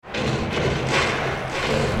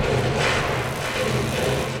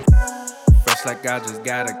Fresh like I just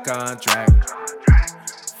got a contract.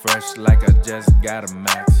 Fresh like I just got a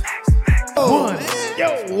max. One.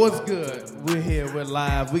 Yo, what's good? We're here, we're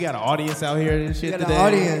live. We got an audience out here and shit We got today. an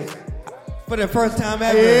audience for the first time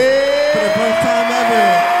ever. Yeah. For the first time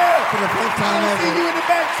ever. For the first time I ever. see you in the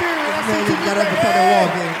back too. This man just got up and started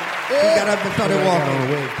walking. He got up and started I got on a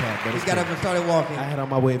walking. wave cap, but He it's got cool. up and started walking. I had on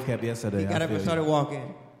my wave cap yesterday. He got I up and feel started you.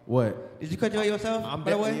 walking. What? Did you cut your hair yourself,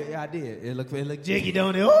 by the way? Yeah, I did. It looked jiggy,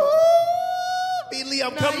 don't it? Ooh, B. Lee,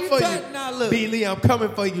 I'm coming for you. Nah, look. B. Lee, I'm coming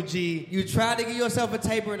for you, G. You tried to give yourself a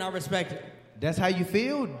taper, and I respect it. That's how you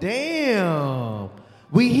feel? Damn.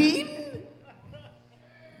 We heating?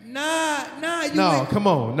 Nah. No, come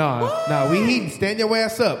on. Nah, we heating. Stand your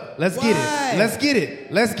ass up. Let's get Why? it.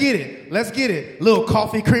 Let's get it. Little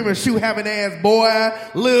coffee creamer shoe having ass boy.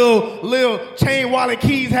 Little chain wallet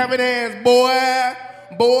keys having ass boy.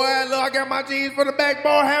 Boy, look, I got my jeans for the back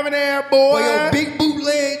bar having ass boy. Boy, your big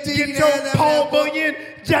bootleg jeans. Get your Paul Bunyan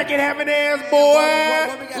jacket having ass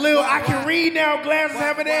boy. Little I can read now glasses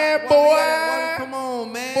having ass boy. Come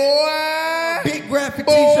on, man. Boy. Big graphic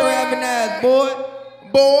Boy. t-shirt having ass, boy.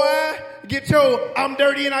 Boy, get your I'm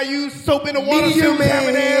dirty and I use soap in the water Medium shoes man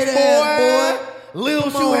having head ass boy. Lil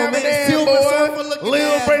Come shoe on, having man. ass Silver surfer boy. looking Lil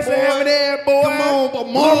ass, bracelet boy. having ass boy. Come on, but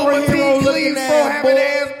Marlboro Lil Hero Mateen looking Cleaves ass, Pro having boy.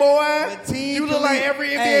 ass boy. Mateen You look like Cleaves. every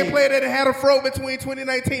NBA Hey. player that had a fro between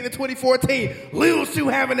 2019 and 2014. Lil shoe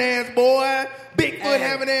having ass boy. Bigfoot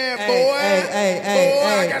having ass boy. Boy,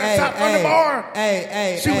 I got a top from the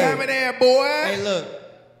bar. Shoe having ass boy. Hey, look.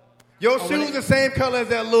 Your shoes the same color as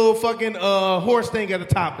that little fucking horse thing at the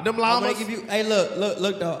top. Them I llamas. want to give you. Hey,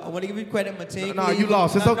 look, though. I want to give you credit, Mateen. No, you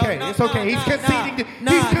lost. It's okay. It's okay. He's conceding.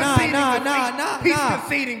 He's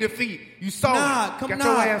conceding defeat. You saw it. Got your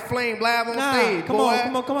ass flame live on stage. Come boy.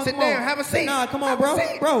 on. Sit down. Have a seat. Nah, come on, bro.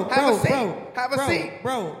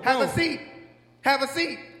 Have a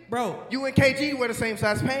seat. Bro. You and KG wear the same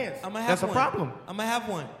size pants. That's a problem. I'm gonna have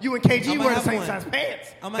one. You and KG I'ma wear the have same one. size pants.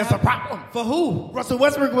 I'ma That's have- a problem. For who? Russell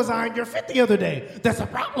Westbrook was eyeing your fit the other day. That's a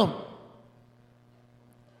problem.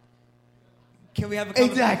 Can we have a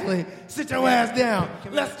conversation? Exactly. Sit your ass down.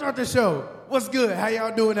 Let's start the show. What's good? How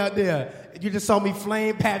y'all doing out there? You just saw me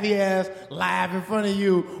flame Pappy ass live in front of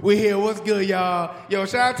you. We're here. What's good, y'all? Yo,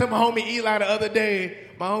 shout out to my homie Eli the other day.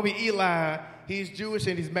 My homie Eli, he's Jewish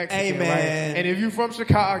and he's Mexican, Hey, man. right? And if you from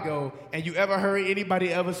Chicago and you ever heard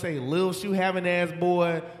anybody ever say Lil Shoe having ass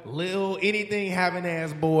boy, Lil anything having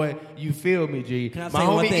ass boy, you feel me, G. Can I My say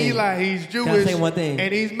one homie thing? Eli, he's Jewish. Can I say one thing?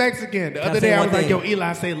 And he's Mexican. The Can I other say day I one was like, thing? yo,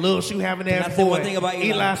 Eli say Lil Shoe having Can ass I say boy. one thing about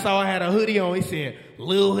Eli? Saw I had a hoodie on. He said,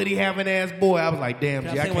 Lil hoodie having ass boy. I was like, damn,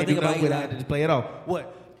 Can G, I I say one can't do thing about nothing with it. I Eli? had to just play it off.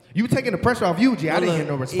 What? You taking the pressure off you, G. I didn't hear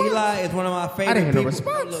no response. Eli is one of my favorite I didn't hear no people.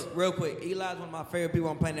 response. Look, real quick. Eli is one of my favorite people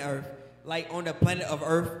on planet Earth. Like, on the planet of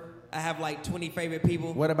Earth, I have like 20 favorite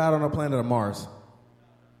people. What about on the planet of Mars?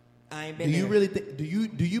 I ain't been Do there. you really think?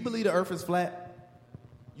 Do you believe the Earth is flat?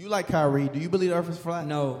 You like Kyrie? Do you believe the Earth is flat?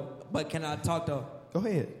 No, but can I talk though? Go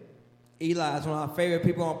ahead. Eli is one of my favorite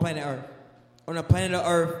people on planet Earth. On the planet of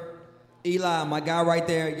Earth, Eli, my guy right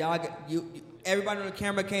there. Y'all, everybody on the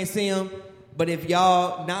camera can't see him, but if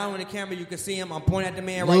y'all now on the camera, you can see him. I'm pointing at the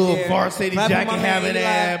man right Little there. varsity Clap for jacket my man, having Eli.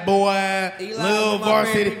 ass boy. Eli, Little one of my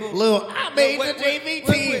varsity. favorite people. Little I made Real the quick, JV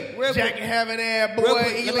real team. quick, real Jacket quick. having ass boy. Real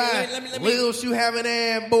quick, Eli. let me- Little shoe having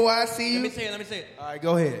ass boy. I see you. Let me say it. All right,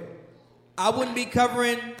 go ahead. I wouldn't be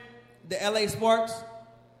covering the LA Sparks.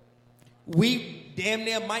 We damn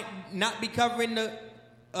near might not be covering the.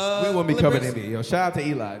 We won't be Clippers. covering NBA. Yo, shout out to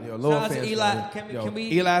Eli. Yo, low Shout out to offense, Eli. man. Can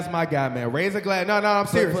we- Eli's my guy, man. Raise a glass. No, I'm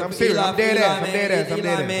serious. For I'm serious. Eli, I'm dead Eli, ass. I'm man. dead ass. I'm Eli,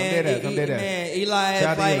 dead ass. I'm man. dead ass. I'm dead ass. Man, Eli Shout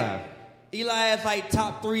out has to like Eli has like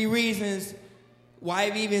top 3 reasons why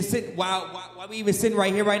we even sitting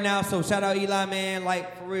right here right now. So shout out Eli, man.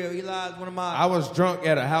 Like for real, Eli is one of my. I was drunk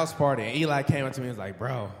at a house party, and Eli came up to me and was like,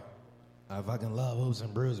 bro, I fucking love Hoops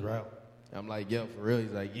and Brews, bro. I'm like, yo, for real?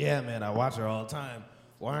 He's like, yeah, man, I watch her all the time.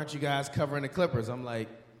 Why aren't you guys covering the Clippers? I'm like,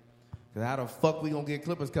 because how the fuck we going to get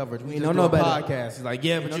Clippers coverage? We You just don't do know a better. podcast. He's like,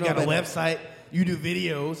 yeah, but You you don't got a know better. website, you do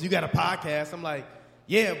videos, you got a podcast. I'm like,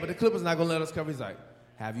 yeah, but the Clippers not going to let us cover. He's like,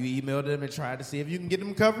 have you emailed them and tried to see if you can get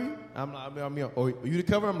them to cover you? I'm like, oh, you to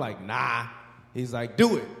cover? I'm like, nah. He's like,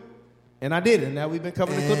 do it. And I did it. And now we've been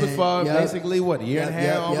covering the Clippers for basically, what, a year and a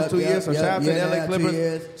half, almost 2 years. So shout out to the LA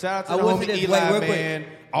Clippers. Shout out to the homie Eli, man.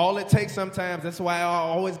 All it takes sometimes, that's why I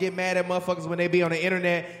always get mad at motherfuckers when they be on the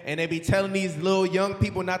internet and they be telling these little young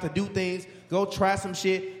people not to do things. Go try some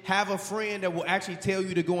shit. Have a friend that will actually tell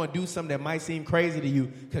you to go and do something that might seem crazy to you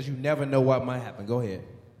because you never know what might happen. Go ahead.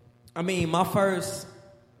 I mean, my first,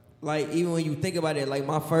 like, even when you think about it, like,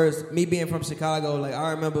 my first, me being from Chicago, like,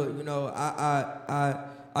 I remember, you know,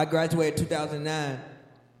 I graduated in 2009.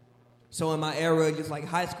 So in my era, just like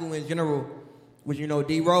high school in general, was, you know,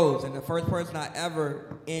 D Rose. And the first person I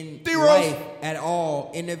ever in life at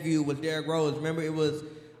all interviewed was Derrick Rose. Remember, it was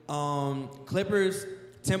Clippers,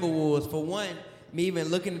 Timberwolves. For one, me even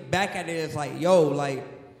looking back at it, it's like, yo, like,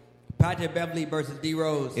 Patrick Beverly versus D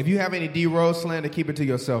Rose. If you have any D Rose slander, keep it to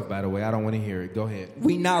yourself, by the way. I don't want to hear it. Go ahead.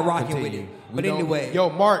 We not rocking Continue. with it. But anyway. Yo,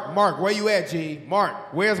 Mark, where you at, G?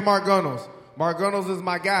 Mark, where's Mark Gunnels? Mark Gunnels is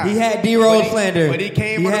my guy. He had D Rose slander. But he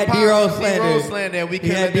came on had the D Rose slander. And we he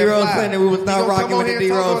had D Rose slander. We was not rocking with the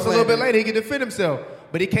D Rose slander. A little bit later, he can defend himselst.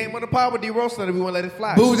 But he came on the pod with D Rose slander. We won't let it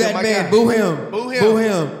fly. Boo that man. Boo him. Boo him. Boo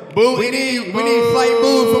him. Boo. We need slight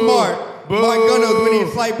boos for Mark. Boo. Mark Gunnels. We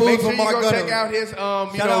need slight boos for Mark Make sure you go Gunnels. check out his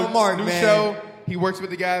Shout out Mark, new man. show. He works with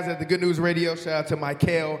the guys at the Good News Radio. Shout out to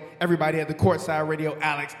Michael, everybody at the Courtside Radio,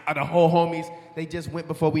 Alex, the whole homies. They just went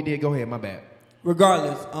before we did. Go ahead, my bad.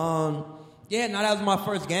 Regardless, that was my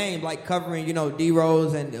first game, like covering, you know, D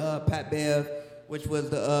Rose and Pat Bev, which was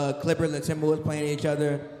the Clippers and Timberwolves playing each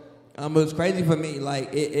other. It was crazy for me. Like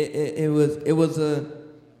it was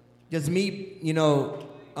just me, you know,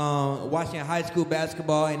 watching high school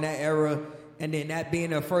basketball in that era, and then that being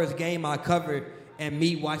the first game I covered. And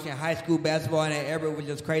me watching high school basketball in that era was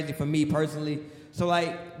just crazy for me personally. So,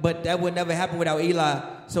 like, but that would never happen without Eli.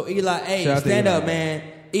 So, Eli, hey, stand up, man.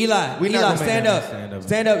 Eli, stand up.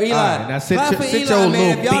 Stand up, Eli. Right, now sit clap for your Eli, man.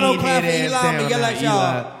 little If y'all don't bean clap for head Eli, ass I'm going to yell down at now,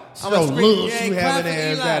 y'all. Sit your little shoe having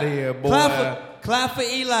ass Eli. out of here, boy. Clap for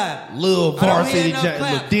Eli. Little varsity jacket,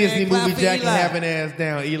 little Disney Clap movie for jacket Eli. having ass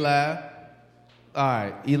down, Eli. All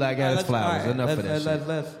right, Eli got his flowers. Right, Enough for that shit.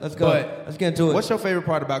 Let's go. But let's get into it. What's your favorite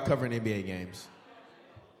part about covering NBA games?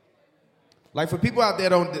 Like, for people out there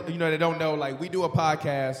that don't know, like, we do a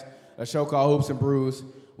podcast, a show called Hoops and Brews.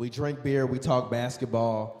 We drink beer, we talk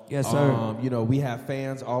basketball. Yes, sir. We have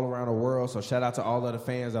fans all around the world, so shout out to all of the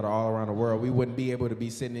fans that are all around the world. We wouldn't be able to be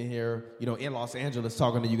sitting in here, in Los Angeles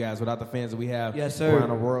talking to you guys without the fans that we have around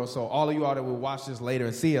the world. So all of you all that will watch this later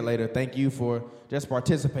and see it later, thank you for just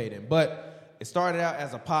participating. But it started out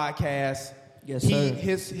as a podcast. Yes, sir.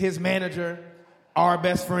 His manager, our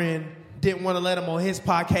best friend, didn't want to let him on his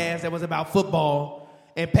podcast that was about football.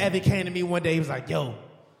 And Pavi came to me one day, he was like, yo,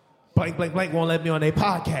 blank won't let me on their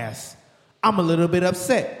podcast. I'm a little bit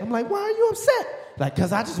upset. I'm like, why are you upset? Like,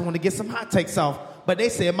 because I just want to get some hot takes off. But they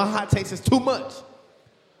said my hot takes is too much.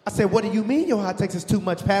 I said, what do you mean your hot takes is too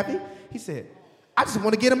much, Pavi? He said, I just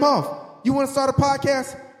want to get them off. You want to start a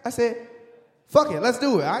podcast? I said, fuck it, let's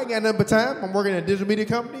do it. I ain't got nothing but time. I'm working at a digital media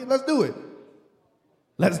company. Let's do it.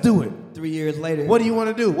 Let's do it. 3 years later. What do you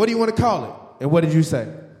want to do? What do you want to call it? And what did you say?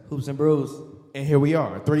 Hoops and Brews. And here we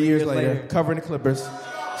are, 3 years later, covering the Clippers.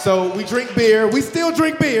 So we drink beer. We still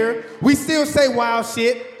drink beer. We still say wild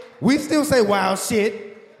shit. We still say wild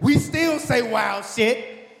shit. We still say wild shit.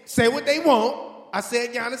 Say what they want. I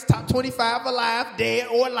said Giannis top 25 alive, dead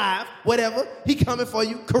or alive, whatever. He coming for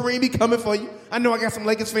you. Kareem, he coming for you. I know I got some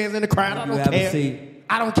Lakers fans in the crowd. I don't care.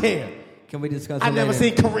 I don't care. Can we discuss it I never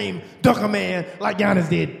later? seen Kareem dunk a man like Giannis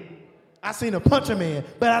did. I seen him punch a man,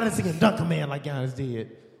 but I didn't see him dunk a man like Giannis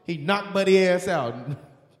did. He knocked Buddy ass out.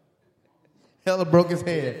 Hella broke his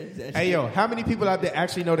head. Hey, yo, how many people out there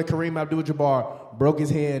actually know that Kareem Abdul-Jabbar broke his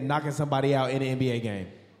head knocking somebody out in an NBA game?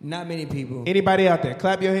 Not many people. Anybody out there?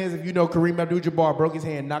 Clap your hands if you know Kareem Abdul-Jabbar broke his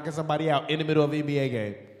hand knocking somebody out in the middle of an NBA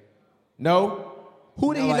game. No?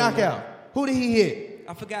 Who did he knock out? Who did he hit?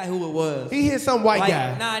 I forgot who it was. He hit some white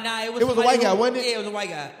guy. Nah, it was a white guy, wasn't it? Yeah, it was a white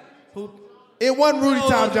guy. Who? It wasn't Rudy Tom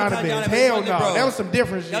Tom Jonathan. Jonathan. Hell no. Bro. That was some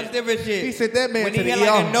different shit. That was different shit. He sent that man when to the he ER.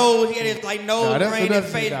 had like a nose, he had his like nose drained and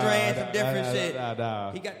face Nah, drained, some different shit.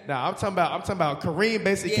 I'm talking about Kareem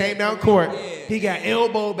basically came down court. He got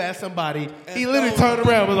elbowed by somebody. He literally turned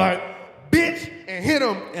around and was like, bitch, and hit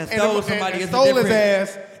him. And stole somebody. And stole his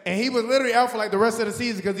ass. And he was literally out for like the rest of the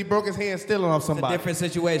season because he broke his hand stealing off somebody. It's a different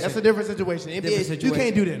situation. That's a different situation. You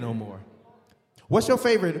can't do that no more. What's your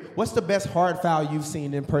favorite? What's the best hard foul you've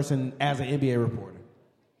seen in person as an NBA reporter?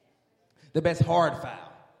 The best hard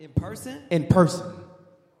foul. In person? In person.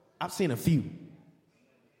 I've seen a few.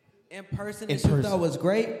 In person that you thought was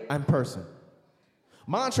great? In person.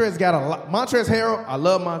 Montrezl got a lot. Montrezl Harrell, I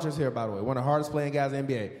love Montrezl Harrell, by the way. One of the hardest playing guys in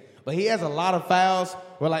the NBA. But he has a lot of fouls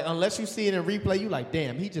where, like, unless you see it in replay, you like,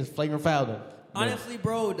 damn, he just flagrant fouled him. Honestly,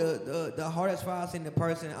 bro, the hardest foul I've seen in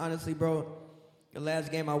person, honestly, bro, the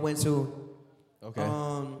last game I went to. Okay.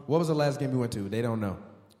 What was the last game you went to? They don't know.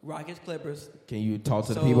 Rockets Clippers. Can you talk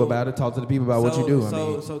to the people about it? Talk to the people about what you do.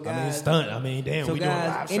 So guys, stunt. Damn. So we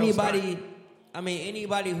guys, doing live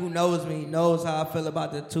anybody who knows me knows how I feel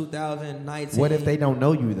about the 2019. What if they don't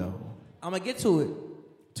know you though? I'm gonna get to it.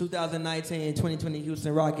 2019-2020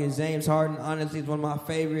 Houston Rockets. James Harden, honestly, is one of my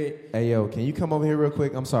favorite. Hey, yo, can you come over here real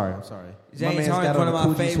quick? I'm sorry. James Harden is one of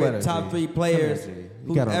my favorite top 3 players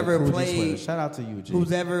who's ever played. Shout out to you, G.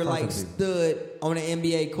 Who's ever stood on the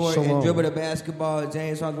NBA court and dribbled a basketball.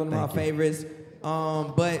 James Harden's one of my favorites.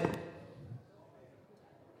 But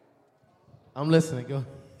I'm listening. Go.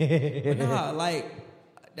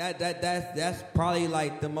 That's probably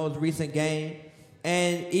the most recent game.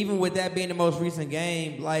 And even with that being the most recent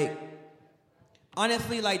game,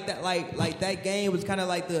 honestly, that game was kind of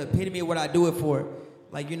the epitome of what I do it for.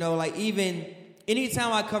 Even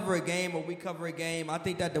anytime I cover a game or we cover a game, I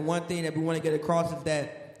think that the one thing that we want to get across is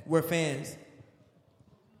that we're fans.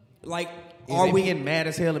 Are we getting mad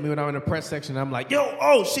as hell at me when I'm in the press section? I'm like, yo,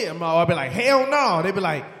 oh shit! I'll be like, hell no. They be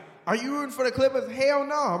like, are you rooting for the Clippers? Hell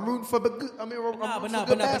no. I'm rooting for good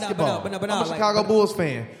basketball. I'm a Chicago Bulls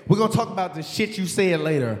fan. We're gonna talk about the shit you said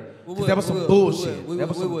later. That was some bullshit. That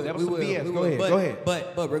was some BS. Go ahead.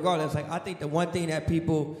 But regardless, I think the one thing that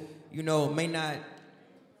people, may not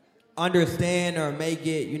understand or may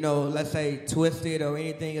get, let's say twisted or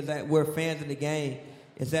anything is that we're fans of the game.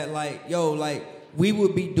 Is that we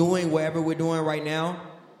would be doing whatever we're doing right now,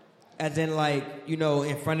 as in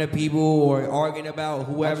in front of people or arguing about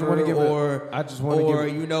whoever with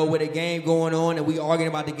a game going on and we arguing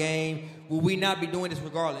about the game. Will we not be doing this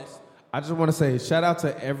regardless? I just want to say shout out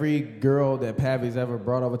to every girl that Pavy's ever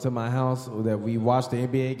brought over to my house that we watched the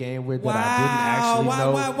NBA game with that I didn't actually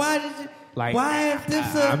know. Why did you? Why is this?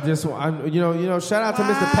 Shout out to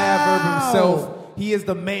Mr. Pav himself. He is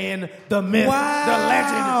the man, the myth, the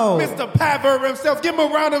legend, Mr. Pav himself. Give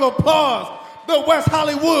him a round of applause. The West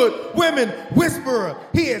Hollywood women whisperer.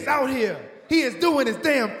 He is out here. He is doing his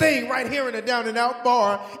damn thing right here in the Down and Out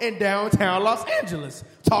bar in downtown Los Angeles,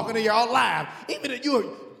 talking to y'all live. Even if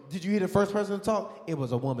you. Did you hear the first person to talk? It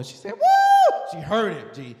was a woman. She said, "Woo!" She heard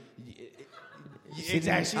it. G.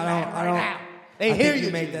 Exactly. I don't. They hear you.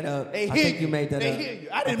 You made that up. They hear hear you. You made that they up. Hear you.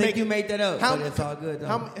 I think you made that up. But it's all good.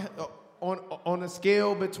 On a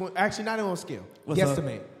scale between, actually not even on a scale.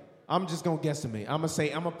 Guesstimate. I'm just gonna guesstimate. I'm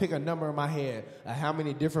gonna pick a number in my head of how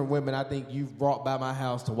many different women I think you've brought by my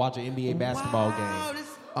house to watch an NBA basketball game.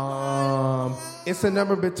 It's a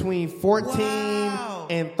number between 14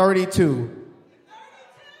 and 32.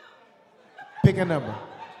 Pick a number.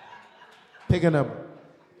 The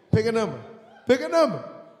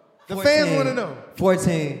 14. Fans want to know.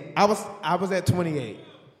 14. I was at 28.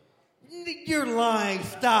 You're lying.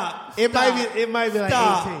 Stop. It might be like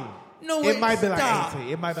 18. No, it might be like 18.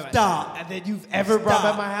 It might be like 18. And then you've ever brought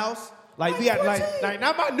by my house? We got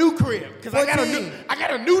not my new crib, because I got a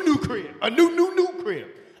new crib, a new crib,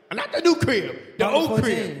 not the new crib, the old 14,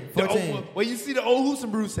 crib, 14. Where you see the old Hoos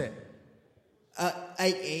and Brews at.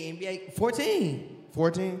 NBA 14.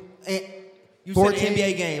 14. You 14? Said an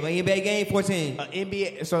NBA game. An NBA game, 14.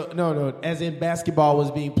 NBA. So no, as in basketball was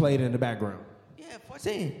being played in the background. Yeah,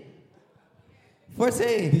 14.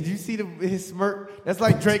 14. Did you see his smirk? That's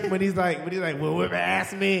like Drake when he's like, well, whoever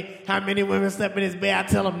asks me how many women slept in his bed, I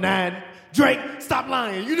tell him 9. Drake, stop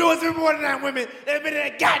lying. You know it's been more than 9 women that have been in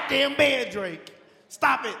that goddamn bed, Drake.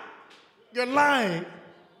 Stop it. You're lying.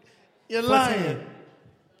 You're 14.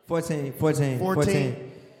 lying.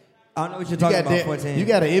 14. I don't know what you're talking about, 14. You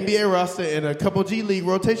got an NBA roster and a couple G League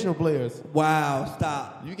rotational players. Wow,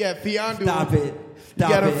 stop. You got Fiondu. Stop it.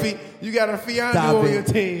 You got a Fiondu on your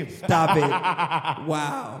team. Stop it.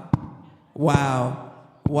 Wow.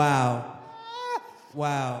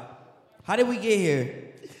 How did we get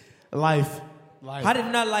here? Life. How did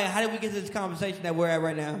we get to this conversation that we're at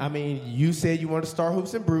right now? I mean, you said you wanted to start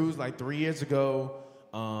Hoops and Brews 3 years ago.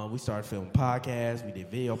 We started filming podcasts. We did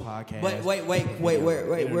video podcasts.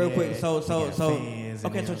 Wait, real quick. So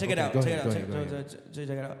check it out. Check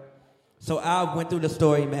it out. So I went through the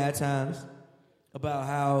story mad times about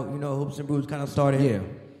how, Hoops and Brews kind of started. Yeah.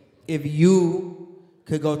 If you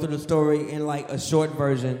could go through the story in a short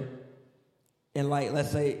version, and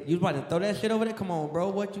let's say you was about to throw that shit over there. Come on, bro.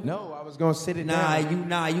 What you? No, I was gonna sit it down. You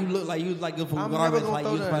look like you was good for I'm garbage. Never gonna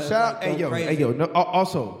throw that. Shout out, hey yo. No,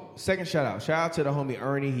 also, second shout out to the homie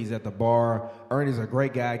Ernie. He's at the bar. Ernie's a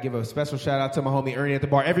great guy. Give a special shout out to my homie Ernie at the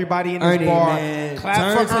bar. Everybody in this bar, man.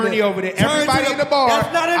 clap for Ernie over there. Everybody in the bar.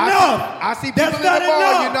 That's not enough. I see people in the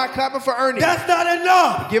bar. You're not clapping for Ernie. That's not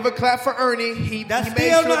enough. Give a clap for Ernie. That's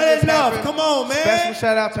still not enough. Come on, man. Special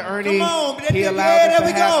shout out to Ernie. Come on, he allowed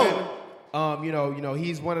this to happen.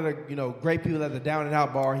 He's one of the, great people at the Down and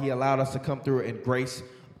Out bar. He allowed us to come through and grace,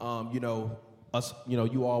 us,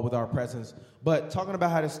 you all with our presence. But talking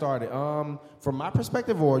about how this started, from my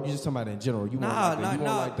perspective, or you just talking about it in general? You want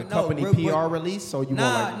like the company PR release, or you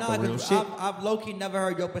want like the real shit? I've low-key never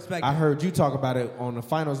heard your perspective. I heard you talk about it on the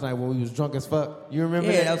finals night when we was drunk as fuck. You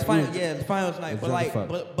remember? Yeah, that was finals. Yeah, the finals night. But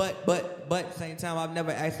fuck. at the same time, I've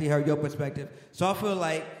never actually heard your perspective. So I feel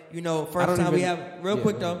like first time we have real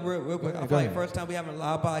quick. I feel like first time we having a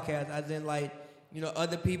live podcast, as in like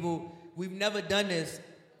other people. We've never done this.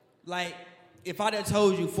 Like if I'd have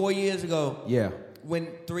told you 4 years ago. Yeah. When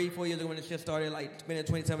 4 years ago when the shit started, like in the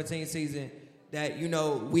 2017 season, that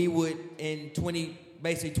we would in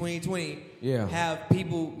 2020, have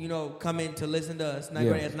people come in to listen to us. Not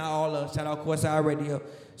granted, it's not all of us. Shout out Courtside Radio.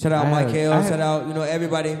 Shout out Michael. Shout out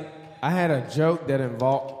everybody. I had a joke that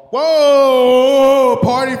involved. Whoa!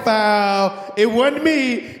 Party foul! It wasn't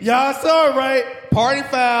me. Y'all saw it right. Party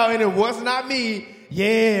foul, and it was not me.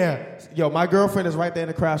 Yeah. Yo, my girlfriend is right there in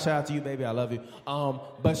the crowd. Shout out to you, baby. I love you.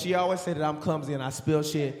 But she always said that I'm clumsy and I spill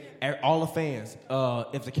shit. All the fans,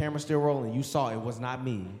 if the camera's still rolling, you saw it was not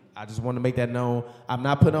me. I just want to make that known. I'm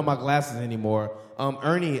not putting on my glasses anymore.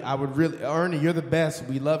 Ernie, Ernie, you're the best.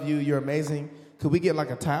 We love you. You're amazing. Could we get like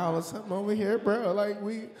a towel or something over here, bro? Yo,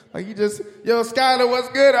 Skylar, what's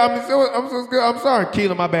good? I'm so good. I'm sorry,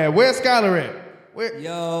 Keelan, my bad. Where's Skylar at?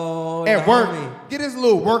 Yo, at work. Homie. Get his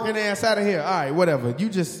little working ass out of here. All right, whatever. You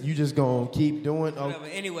just gonna keep doing. Whatever.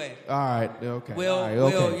 Anyway. All right. Okay.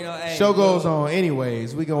 Okay. Hey, show goes on.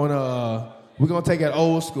 Anyways, we're gonna take it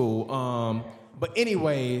old school. But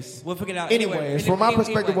anyways, we'll figure it out. Anyways, from my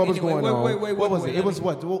perspective, what was going on? What was it? It was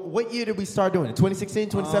what? What year did we start doing it? 2016,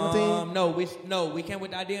 2017? No, we came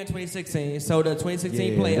with the idea in 2016. So the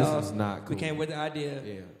 2016 playoffs. This is not cool. We came with the idea.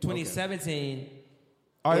 Yeah. 2017. Okay.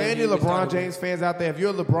 Are there any LeBron James fans out there? If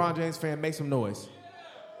you're a LeBron James fan, make some noise.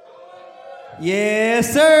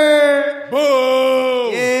 Yes, sir.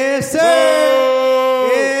 Boo. Yes, sir.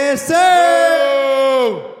 Boo. Yes,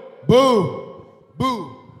 sir. Boo.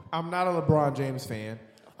 Boo. I'm not a LeBron James fan.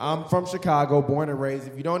 I'm from Chicago, born and raised.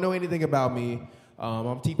 If you don't know anything about me,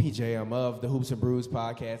 I'm TPJ. I'm of the Hoops and Brews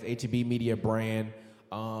podcast, HEB Media brand.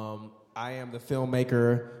 I am the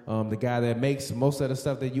filmmaker, the guy that makes most of the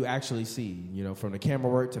stuff that you actually see, from the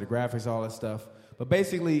camera work to the graphics, all that stuff. But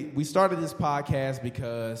basically, we started this podcast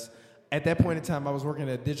because at that point in time, I was working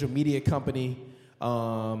at a digital media company.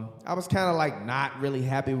 I was kind of like not really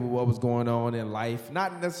happy with what was going on in life.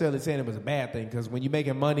 Not necessarily saying it was a bad thing, because when you're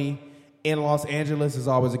making money in Los Angeles is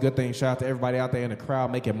always a good thing. Shout out to everybody out there in the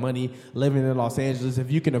crowd making money, living in Los Angeles.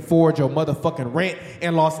 If you can afford your motherfucking rent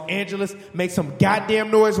in Los Angeles, make some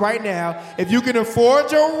goddamn noise right now. If you can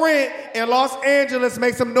afford your rent in Los Angeles,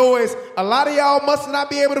 make some noise. A lot of y'all must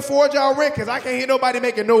not be able to afford y'all rent, because I can't hear nobody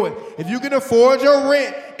making noise. If you can afford your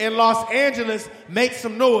rent in Los Angeles, make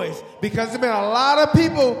some noise, because there's been a lot of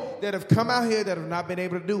people that have come out here that have not been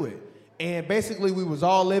able to do it. And basically, we was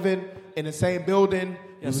all living in the same building.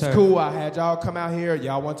 It was cool. I had y'all come out here.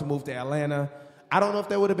 Y'all want to move to Atlanta. I don't know if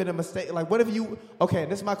that would have been a mistake. Like, what if you... Okay,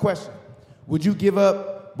 this is my question. Would you give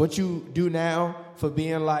up what you do now for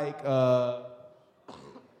being like...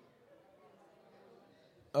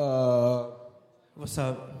 What's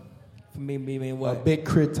up? For me being what? A Big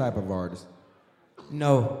Crit type of artist.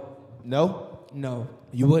 No. No? No.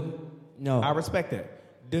 You wouldn't? No. I respect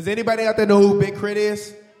that. Does anybody out there know who Big Crit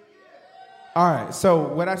is? All right, so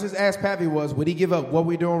what I just asked Pappy was, would he give up what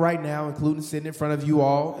we're doing right now, including sitting in front of you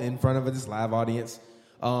all, in front of this live audience,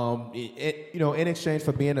 in exchange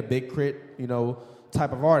for being a Big Crit,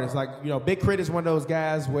 type of artist? Like, Big Crit is one of those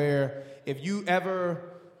guys where if you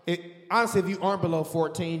honestly, if you aren't below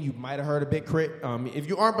 14, you might have heard of Big Crit. If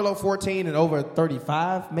you aren't below 14 and over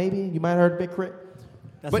 35, maybe, you might have heard of Big Crit.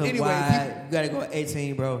 That's but anyway, you gotta go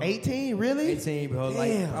 18, bro. 18, really? 18, bro.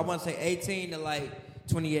 Damn. Like, I want to say 18 to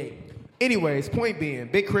 28. Anyways, point being,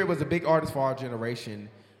 Big Crit was a big artist for our generation,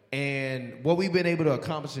 and what we've been able to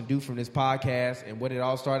accomplish and do from this podcast, and what it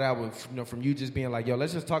all started out with, from you just being like, yo,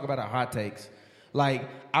 let's just talk about our hot takes. Like,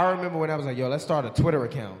 I remember when I was like, yo, let's start a Twitter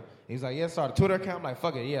account. He's like, yeah, start a Twitter account. I'm like,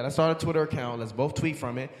 fuck it, yeah, let's start a Twitter account. Let's both tweet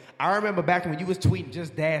from it. I remember back when you was tweeting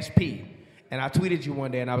just -P, and I tweeted you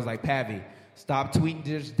one day, and I was like, Pavi, stop tweeting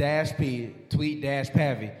just -P, tweet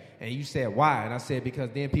 -Pavi. And you said, why? And I said,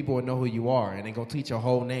 because then people will know who you are, and they're going to tweet your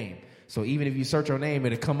whole name. So even if you search your name,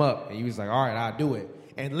 it'll come up. And you was like, all right, I'll do it.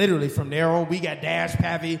 And literally from there on, we got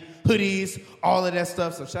Pavi, hoodies, all of that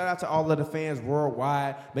stuff. So shout out to all of the fans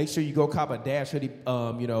worldwide. Make sure you go cop a hoodie,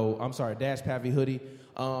 Pavi hoodie.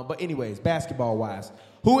 But anyways, basketball-wise.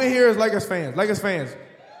 Who in here is Lakers fans? Lakers fans.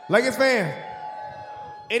 Lakers fans.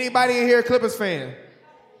 Anybody in here Clippers fan?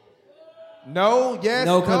 No? Yes?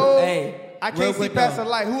 No? No? Hey, I can't see past the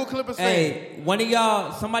light. Who a Clippers fan? Hey, one of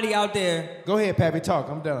y'all, somebody out there, Go ahead, Pappy, talk.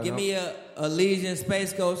 I'm done. give me a Legion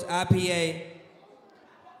Space Coast IPA.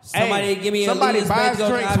 Somebody give me a somebody Legion buy Space us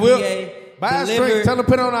Coast drinks. IPA. Buy us drinks. Tell them to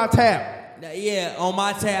put it on our tab. Yeah, on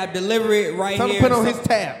my tab. Deliver it right Tell here. him put on his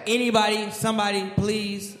tab. Anybody, somebody,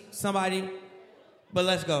 please, somebody. But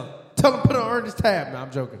let's go. Tell him put on Ernie's tab. No, I'm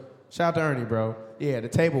joking. Shout out to Ernie, bro. Yeah, the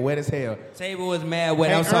table wet as hell. Table was mad wet.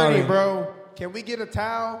 Hey, I'm sorry, Ernie, bro. Can we get a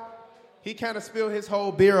towel? He kind of spilled his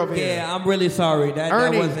whole beer over here. Yeah, I'm really sorry.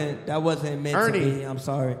 Ernie. That wasn't meant Ernie. to be. I'm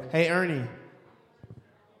sorry. Hey, Ernie.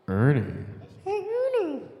 Ernie. Hey,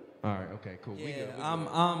 Ernie. All right. Okay. Cool. We Yeah, good.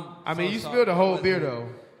 I'm. You so spilled the whole sorry. beer though.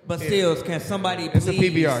 But still, can somebody It's please?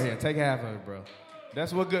 a PBR here. Take half of it, bro.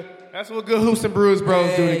 That's what good Hoops and Brews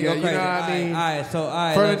bros do together. You know what I mean? All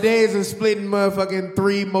right. For the days of splitting motherfucking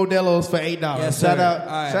 3 Modelos for $8. Yes, shout sir. out, All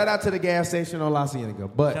right. shout out to the gas station on La Cienega.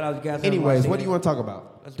 But Shout out to the gas station on La anyways, what Cienega. do you want to talk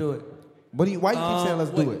about? Let's do it. Why you keep saying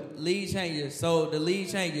let's do it? Lead changes. So the lead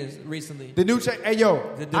changes recently. The new check. Hey yo,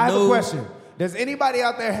 I have a question. Does anybody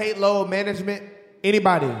out there hate load management?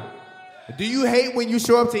 Anybody? Do you hate when you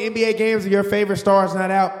show up to NBA games and your favorite star's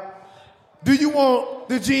not out? Do you want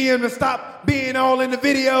the GM to stop being all in the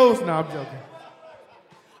videos? No, I'm joking.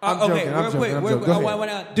 I'm joking. Go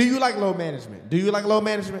ahead. Do you like load management? Do you like load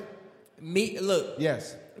management?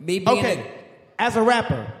 Yes. Me being okay. As a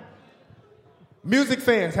rapper, music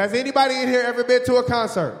fans, has anybody in here ever been to a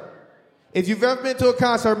concert? If you've ever been to a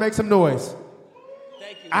concert, make some noise.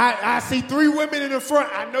 Thank you. I see 3 women in the front.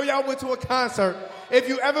 I know y'all went to a concert. If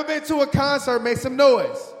you ever been to a concert, make some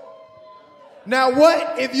noise. Now,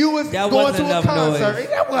 what if you was going to a concert?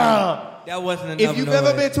 That wasn't enough. If you've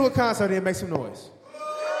ever been to a concert, then make some noise.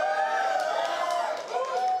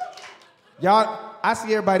 Y'all, I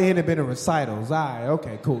see everybody here that been to recitals. All right,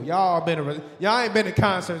 okay, cool. Y'all ain't been to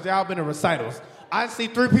concerts. Y'all been to recitals. I see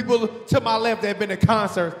 3 people to my left that have been to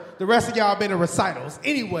concerts. The rest of y'all been to recitals.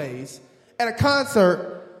 Anyways, at a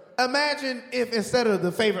concert, imagine if instead of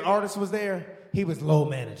the favorite artist was there, he was low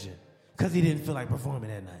managing because he didn't feel like performing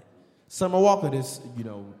that night. Summer Walker,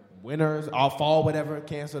 winners, all fall, whatever,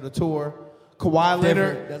 canceled the tour. Kawhi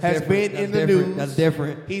Leonard has been in the news. That's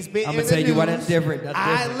different. He's been I'm in gonna the tell news. you why that's different.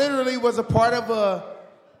 I literally was a part of a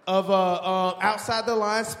Outside the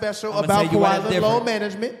Line special about Kawhi Leonard load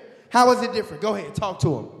management. How is it different? Go ahead, talk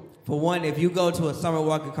to him. For one, if you go to a Summer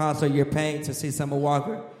Walker concert, you're paying to see Summer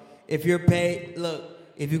Walker. If you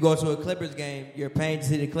go to a Clippers game, you're paying to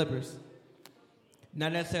see the Clippers.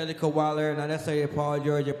 Not necessarily Kawhi Leonard, not necessarily Paul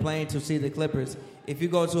George. You're playing to see the Clippers. If you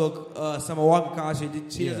go to a Summer Walker concert,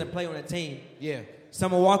 she doesn't play on a team. Yeah.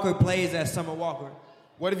 Summer Walker plays as Summer Walker.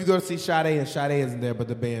 What if you go to see Sade and Sade isn't there, but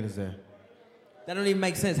the band is there? That don't even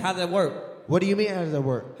make sense. How does that work? What do you mean, how does that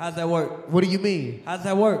work? How does that work? What do you mean? How does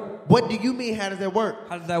that work? What do you mean, how does that work?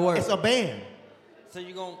 How does that work? It's a band. So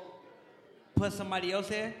you gonna put somebody else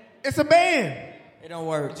there? It's a band. It don't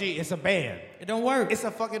work. Gee, it's a band. It don't work. It's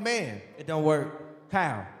a fucking band. It don't work.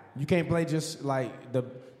 How? You can't play just like the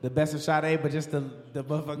best of Sade, but just the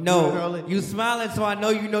motherfucker. No, you smiling, so I know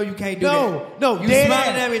you can't do that. No, you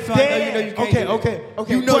smiling at me, so I know you can't do that. Okay.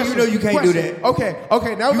 You know you can't do that.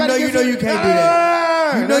 Okay. Now you can't do that. You know you can't do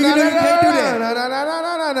No.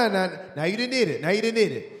 that. Now you didn't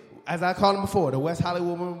need it. As I called him before, the West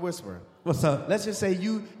Hollywood Woman Whisperer. What's up? Let's just say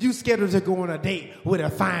you scheduled to go on a date with a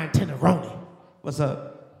fine tenderoni. What's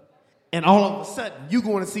up? And all of a sudden, you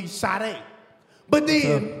going to see Sade. But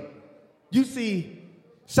then you see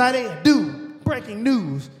Sade do breaking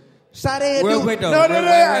news. Sade Real do. quick though. No.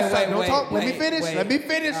 Don't talk. Let me finish. Let me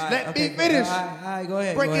finish. All right, go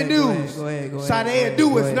ahead. Breaking news. Go ahead. Sade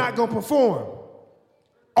do is not gonna perform.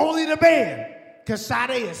 Only the band, cause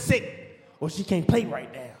Sade is sick or she can't play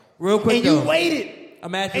right now. Real quick and you though. waited.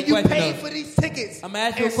 I'm asking and you you a question paid though. for these tickets. I'm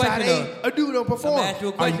asking you a question Sade, though. a dude don't perform. I'm asking you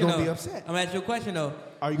a question Are you gonna though. be upset? I'm asking you a question though.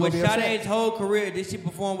 Are you gonna be upset? Sade's whole career, did she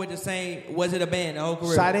perform with the same? Was it a band? The whole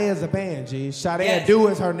career. Sade is a band, G. Sade Yes. do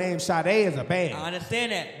is her name. Sade is a band. I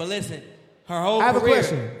understand that, but listen, her whole I have a career,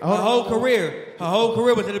 question. her whole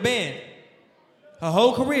career was in a band. Her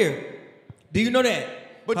whole career. Do you know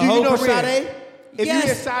that? But Her do you whole know career. Sade? If Yes. you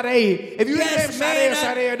hear Sade, if you hear Yes, Sade or man,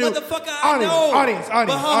 Sade do, motherfucker, I know. audience. But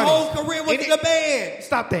her whole career was in a band.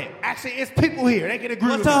 Stop that. Actually, it's people here. They can agree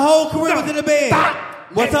What's with her me. whole career was in a band? Stop.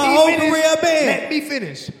 What's Let her me whole finish. career a band? Let me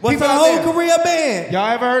finish. What's People her out whole there. career a band?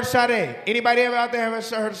 Y'all ever heard Sade? Anybody ever out there ever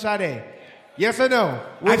heard of Sade? Yes or no?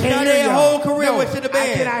 Was I can't Sade hear a y'all. whole career no, was in the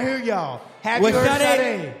band? I cannot hear y'all. Have Was you heard Sade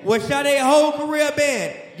Sade? was Sade a whole career a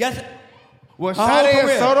band? Yes. Was Her Sade whole and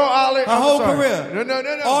career. Soto Olive? Her I'm whole sorry. career.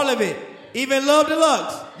 No. All of it. Even Love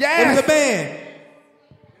Deluxe. Yes. It was a band.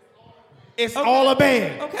 It's all a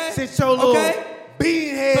band. Okay. Sit your little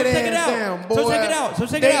Beanhead So check it ass out. down, boy. So check it out. So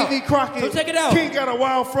check it out. Davy Crockett. So check it out. King got a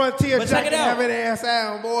wild frontier. But check Jack it out. having ass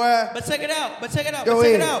down, boy. But check it out. But check it out. Go but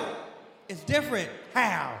check it ahead. out. It's different.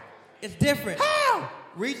 How? It's different. How?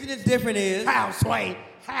 Reason it's different is How, Sway?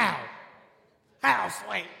 How? How,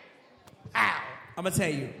 Sway? How? I'm gonna tell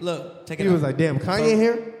you. Look, check it He out. was like, damn, Kanye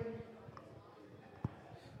here?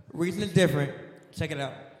 Reason it's different. Check it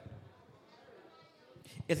out.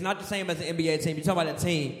 It's not the same as the NBA team. You're talking about a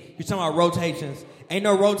team. You're talking about rotations. Ain't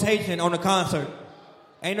no rotation on the concert.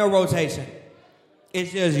 Ain't no rotation.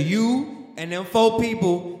 It's just you and them 4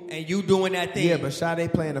 people and you doing that thing. Yeah, but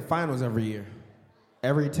Sade play in the finals every year.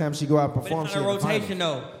 Every time she go out and But perform, it's she not a in the rotation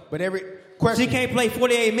finals. though. But every question. She can't play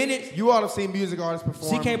 48 minutes. You all have seen music artists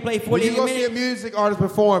perform. She can't play When 48 you go see a minutes. music artist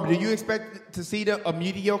perform, do you expect to see a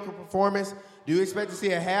mediocre performance? Do you expect to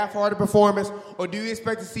see a half-hearted performance? Or do you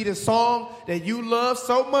expect to see the song that you love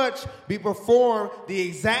so much be performed the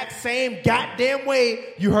exact same goddamn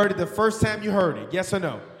way you heard it the first time you heard it? Yes or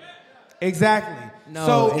no? Exactly. No,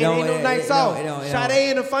 so it it don't- ain't no it- nights it don't- off. it don't- it Sade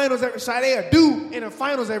in the finals. Sade a do in the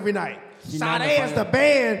finals every night. She not in Sade the as the finals.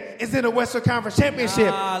 band is in the Western Conference Championship.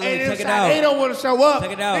 Nah, look, and if check it Sade out. don't want to show up,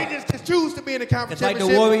 Check it out. they just choose to be in the conference It's like the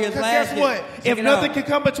championship. Warriors 'Cause last guess year. what? Check If it nothing out. can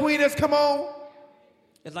come between us, come on.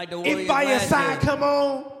 It's like the Warriors If by your last side, year. come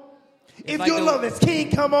on. If like your the- love is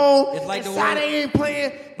king, come on. It's like and the Sade Warriors- ain't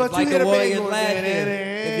playing, but It's you like hear the the band Warriors going, last year.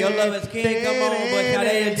 If your love is king, come on, but Sade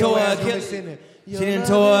done Your tore ass gonna be Achilles. sitting there. She done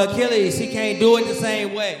tore Achilles. She can't do it the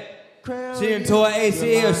same way. She done tore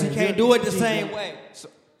ACL. She can't do it the same way.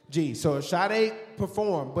 So if Sade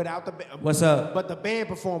performed without the band, What's up? But the band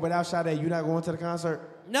performed without Sade, you not going to the concert?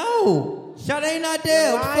 No, Sade not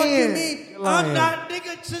there. What the fuck you lying. mean? You're lying. I'm not,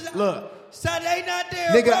 nigga. Look. Sade not there,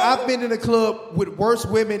 Nigga, bro. I've been in a club with worse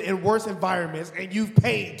women in worse environments, and you've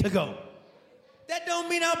paid to go. That don't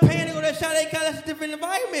mean I'm paying to go to Sade because that's a different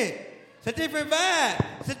environment. It's a different vibe.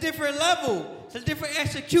 It's a different level. It's a different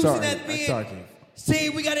execution Sorry, that's being sorry, King.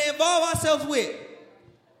 seen. We got to involve ourselves with.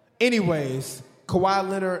 Anyways, Kawhi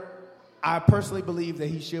Leonard, I personally believe that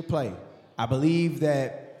he should play. I believe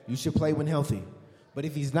that you should play when healthy. But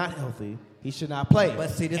if he's not healthy, he should not play.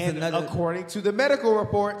 But see, this is and another- according to the medical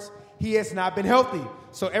reports, he has not been healthy.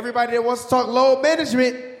 So everybody that wants to talk load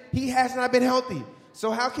management, he has not been healthy.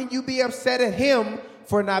 So how can you be upset at him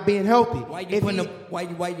for not being healthy? Why you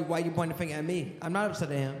pointing the finger at me? I'm not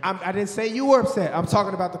upset at him. I didn't say you were upset. I'm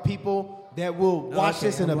talking about the people that will watch Okay,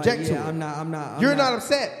 this and I'm object like, to yeah, it. I'm not. You're not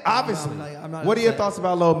upset, obviously. I'm not What are your upset. thoughts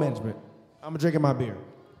about load management? I'm drinking my beer.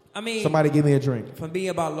 I mean, Somebody give me a drink. from being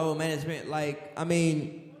about load management, like, I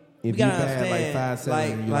mean, If we you gotta bad like understand,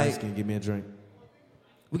 5'7" and you light skin, give me a drink.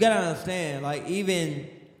 we gotta understand, like, even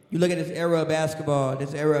you look at this era of basketball,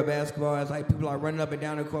 it's like people are running up and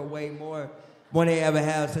down the court way more than they ever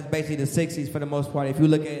have since basically the 60s for the most part. If you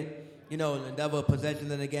look at, the number of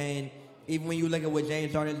possessions in the game, even when you look at what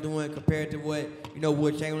James Harden is doing compared to what,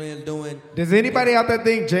 Will Chamberlain is doing. Does anybody out there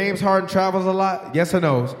think James Harden travels a lot? Yes or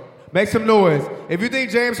no? Make some noise. If you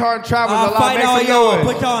think James Harden travels I'll a lot, fight make all some y'all.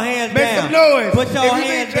 noise. Put y'all hands Make down. some noise. Put y'all if you hands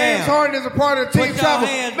think James down. Harden is a part of the team Put y'all travel,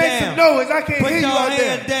 hands make down. some noise. I can't Put hear you your out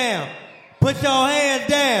hands there. down. Put your hands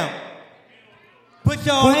down. Put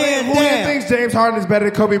your Who hands do you down. think James Harden is better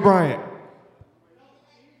than Kobe Bryant?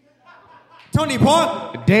 Tony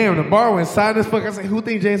Parker. Damn, the bar went silent as fuck. I said, who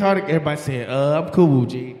thinks James Harden? Everybody said, I'm cool,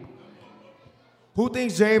 G. Who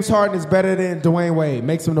thinks James Harden is better than Dwayne Wade?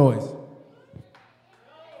 Make some noise.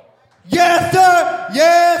 Yes, sir.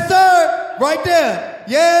 Yes, sir. Right there.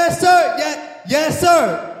 Yes, sir. Yes,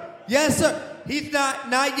 sir. Yes, sir. He's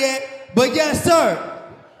not yet, but yes, sir.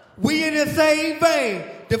 We in the same vein.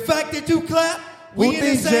 The fact that you clap, we Who in the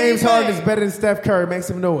thinks same James vein. Harden is better than Steph Curry? Make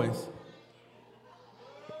some noise.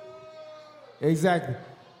 Exactly.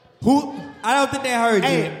 Who? I don't think they heard you.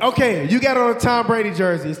 Hey, okay, you got on a Tom Brady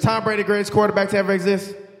jersey. Is Tom Brady the greatest quarterback to ever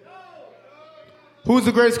exist? Who's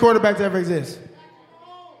the greatest quarterback to ever exist?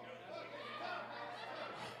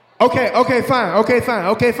 Okay,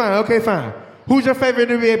 fine. Who's your favorite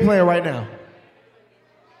NBA player right now?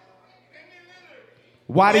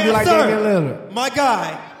 Why do you Yes, like sir. Damian Lillard? My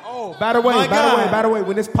guy. Oh, by the way,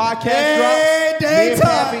 when this podcast Hey,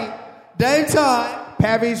 drops, me and Dame time.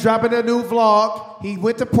 Pavy's dropping a new vlog. He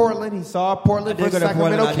went to Portland. He saw Portland versus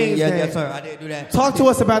Sacramento Kings game. Yes, sir. I did do that. Talk to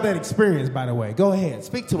us about that experience, by the way. Go ahead.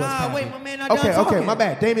 Speak to us, Nah, Pappy. wait, my man not done Okay, talking. my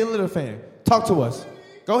bad. Damian Lillard fan. Talk to us.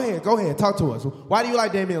 Go ahead. Talk to us. Why do you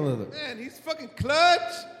like Damian Lillard? Man, he's fucking clutch.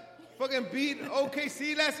 Fucking beat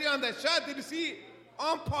OKC last year on that shot. Did you see it?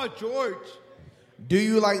 On Paul George. Do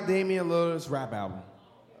you like Damian Lillard's rap album?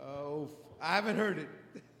 Oh, I haven't heard it.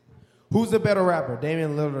 Who's the better rapper,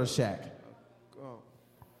 Damian Lillard or Shaq?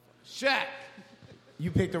 Shaq. You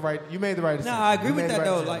picked the right. You made the right decision. Nah, I agree You with made the that right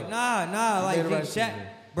though. decision. Like, nah, like made the right Shaq, decision.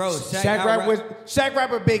 bro. Shaq rap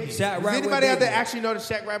with Biggie. Shaq Does rap anybody with out there Biggie. actually know that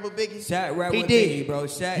Shaq rap with Biggie? Shaq rap He with did. Biggie, bro.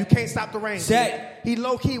 Shaq. You can't stop the rain. Shaq. He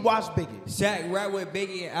low key watched Biggie. Shaq rap with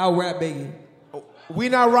Biggie and I'll rap Biggie. We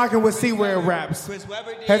not rocking with C-Ware raps. Chris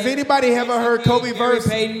Webber did. Has anybody ever heard Kobe verse?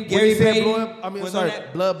 Gary when he said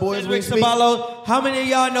Payton. Blood Boys. Cedric Ceballos. How many of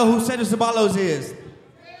y'all know who Cedric Ceballos is?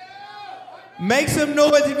 Make some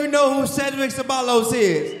noise if you know who Cedric Ceballos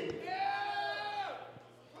is.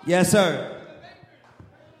 Yes, sir.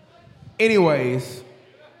 Anyways,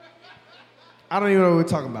 I don't even know what we're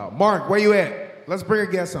talking about. Mark, where you at? Let's bring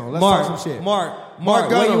a guest on. Let's talk some shit. Mark,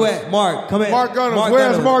 Gunnels. where you at? Mark, come in. Mark Gunnels.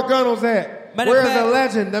 Where's Mark Gunnels at? Matter of Where's fact- the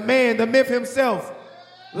legend, the man, the myth himself?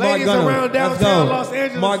 Ladies Gunnels. around Let's downtown go. Los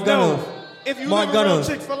Angeles Mark know. Gunnels. If you Mark live around Gunnels.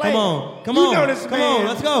 Chick-fil-A, Come on. Come you on. know this Come man. on.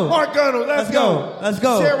 Let's go. Mark Gunnels, let's go. Let's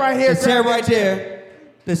go. Chair right here. The chair grab right that chair. there.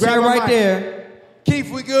 The Grab chair a right mic. there.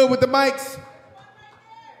 Keith, we good with the mics?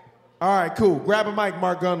 All right, cool. Grab a mic,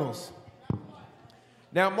 Mark Gunnels.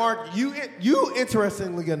 Now, Mark, you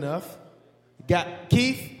interestingly enough, got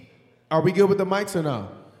Keith. Are we good with the mics or no?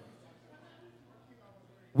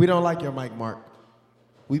 We don't like your mic, Mark.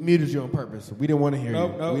 We muted you on purpose. We didn't want to hear you.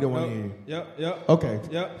 We didn't want to hear you. Yep. Okay.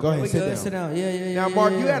 Yep. Go ahead, We sit good. down. Sit down. Yeah. Now,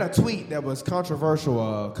 Mark, you had a tweet that was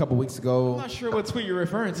controversial a couple weeks ago. I'm not sure what tweet you're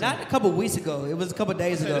referring to. Not a couple weeks ago. It was a couple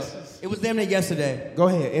days ago. It was damn near yesterday. Go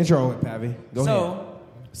ahead, intro it, Pavi. Go ahead.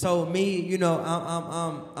 So me,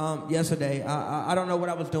 yesterday, I don't know what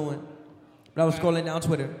I was doing, but I was scrolling down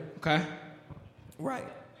Twitter. Okay. Right.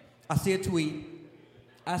 I see a tweet.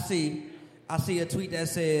 I see a tweet that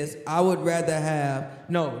says, who would rather have,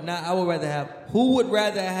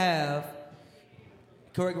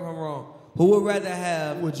 correct me if I'm wrong, who would rather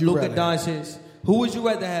have Who would you Luka rather Doncic, who would you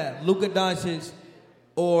rather have, Luka Doncic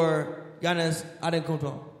or Giannis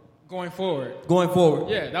Antetokounmpo Going forward. going forward?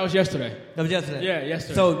 Yeah, that was yesterday. That was yesterday? Yeah,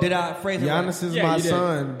 yesterday. So did I phrase it right? Giannis is Yeah, my you did.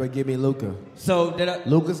 son, but give me Luka. So did I?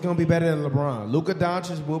 Luka's gonna be better than LeBron. Luka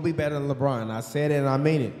Doncic will be better than LeBron. I said it and I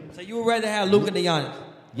mean it. So you would rather have Luka than Giannis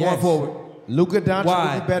Yes. going forward? Luka Doncic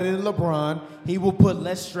Why? will be better than LeBron. He will put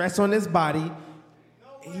less stress on his body.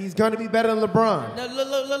 He's gonna be better than LeBron.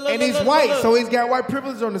 And he's white, so he's got white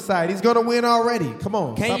privilege on the side. He's gonna win already. Come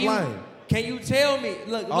on, stop lying. Can you tell me?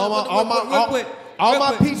 Look, All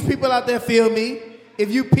my peach. peach people out there feel me.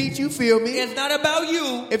 If you peach, you feel me. It's not about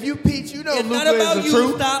you. If you peach, you know It's Luka not about is the you.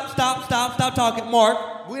 truth. Stop talking,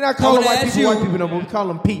 Mark. We're not calling I wanna white ask people you- white people no more. We call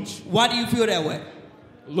them peach. Why do you feel that way?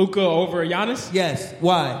 Luka over Giannis? Yes.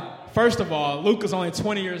 Why? First of all, Luka's only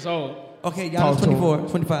 20 years old. Okay, Talk Giannis to him. 24,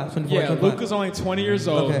 25, 24, Yeah, 25. Luka's only 20 years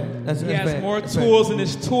old. Okay, that's he has fair. more That's fair. tools in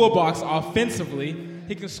his toolbox offensively.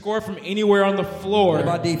 He can score from anywhere on the floor. What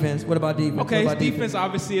about defense? Okay, What his about defense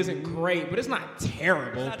obviously isn't great, but it's not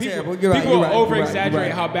terrible. not People, terrible. You're right, people you're right, over you're right, exaggerate you're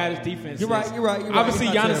right. how bad his defense You're is. right, you're right. Obviously,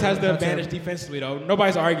 It's not Giannis terrible. has the It's not advantage terrible. defensively, though.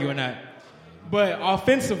 Nobody's arguing that. But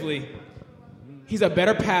offensively, he's a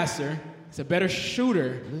better passer. He's a better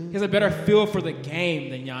shooter. He has a better feel for the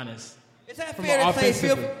game than Giannis. Is that From fair to say?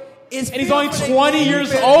 offensively. And And he's only 20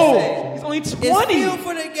 years Fair to old. say. He's only Is 20. feel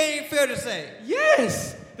for the game fair to say?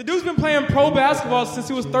 Yes. The dude's been playing pro basketball since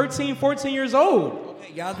he was 13, 14 years old.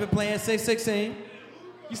 Okay, y'all's been playing 6-16.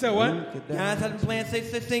 You said what? Giannis has been playing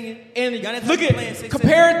 6-16. And Giannis has look been playing at, 6-16.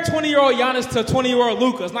 compare 20-year-old Giannis to 20-year-old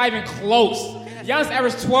Luka. It's not even close. Giannis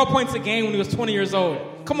averaged 12 points a game when he was 20 years old.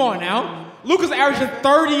 Come on now. Luka's averaging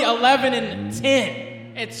 30, 11, and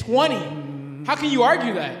 10 at 20. How can you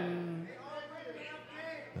argue that?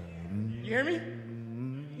 You hear me?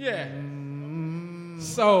 Yeah.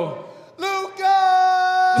 So, Luka!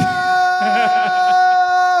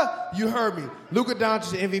 You heard me. Luka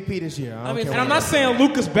Doncic MVP this year. I don't care and what I'm not saying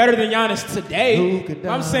Luka's better than Giannis today. Luka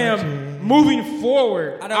I'm Doncic. saying moving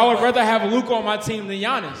forward, I I would don't- rather have Luka on my team than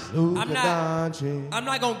Giannis. Luka I'm not- Doncic. I'm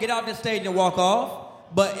not gonna get off the stage and walk off,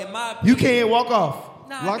 but in my You can't walk off.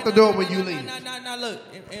 Nah, Lock nah, the door nah, when nah, you nah, leave. Nah, look.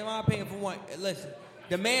 In my opinion, for one, listen.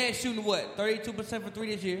 The man shooting what? 32% for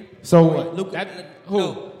 3 this year. So what? Luka, Who?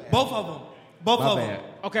 No, both of them. Both My of bad. them.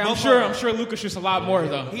 Okay, Both I'm of sure Luka shoots a lot more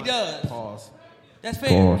though. them. He does. Pause. That's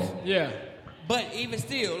fair. Yeah. But even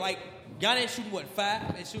still, like Giannis shooting what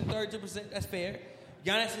 5 and shooting 32%. That's fair.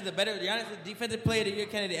 Giannis is Giannis is defensive player of the year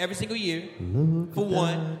candidate every single year. For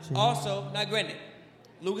one. Also, now granted,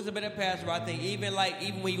 Luka's a better passer. I think even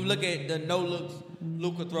when you look at the no looks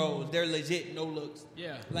Luka throws, they're legit no looks.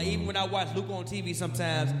 Yeah. Like even when I watch Luka on TV,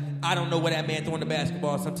 sometimes I don't know where that man throwing the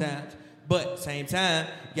basketball. Sometimes, but same time,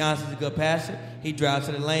 Giannis is a good passer. He drives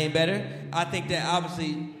to the lane better. I think that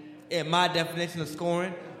obviously, in my definition of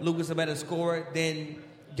scoring, Luka's a better scorer than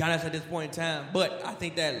Giannis at this point in time. But I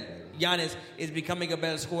think that Giannis is becoming a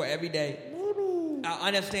better scorer every day. I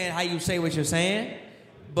understand how you say what you're saying,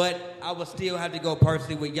 but I would still have to go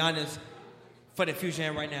personally with Giannis for the future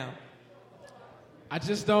and right now. I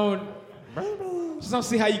just don't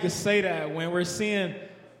see how you could say that when we're seeing.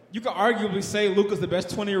 You could arguably say Luka's the best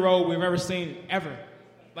 20-year-old we've ever seen ever.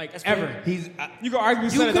 Like, That's ever. fair. You could argue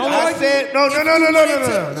say that. could Don't argue- I said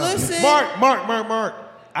no. Listen. Mark.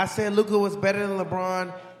 I said Luka was better than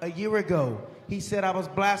LeBron a year ago. He said I was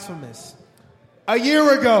blasphemous. A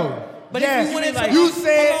year ago. But yes, if you wanna talk- you hold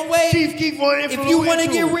said on, wait. Chief keep on influencing. If you want to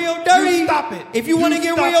get real dirty, you stop it. If you want to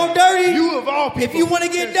get stop real it. dirty, You of all people. if you want to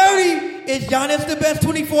get dirty, is Giannis the best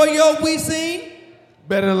 24-year-old we seen?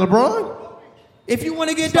 Better than LeBron? If you want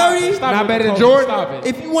to get dirty, Stop Not it, better than Kobe. Jordan. Stop it.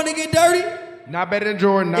 if you want to get dirty, Not better than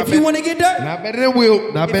Jordan. Not if better, you want to get dirty, not better than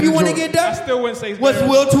Wilt. Not if better you than want to Jordan. get I dirty, still wouldn't say he's was better.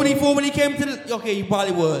 Will 24 when he came to the? Okay, he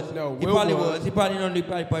probably was. No, he Will probably was. was. He probably don't. He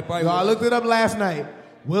probably No, I was. looked it up last night.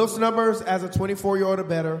 Wilt's numbers as a 24-year-old are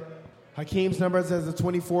better. Hakeem's numbers as a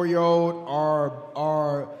 24-year-old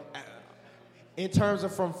are in terms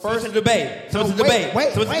of from So first. it's a debate. So it's a No, debate.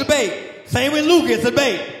 wait, So it's a wait. debate. Same with Luka. It's a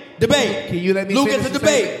debate. Debate. Can you let me Luka, finish it's a the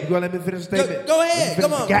statement? debate. You gonna let me finish the statement? Go Let me ahead. finish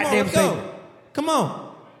Come the on. goddamn Let's go. statement. Come on.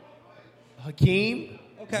 Hakeem,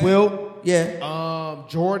 Okay. Wilt, Yeah.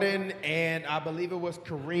 Jordan, and I believe it was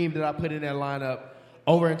Kareem that I put in that lineup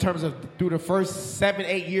over in terms of through the first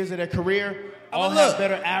 7-8 years of their career, all I'ma have look.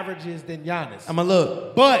 better averages than Giannis. I'ma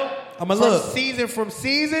look. But I'ma from look. season from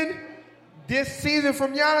season, this season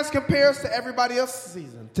from Giannis compares to everybody else's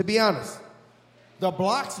season. To be honest, the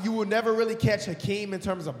blocks you will never really catch Hakeem in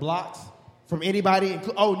terms of blocks from anybody.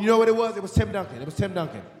 Oh, you know what it was? It was Tim Duncan. It was Tim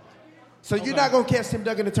Duncan. So you're not gonna catch Tim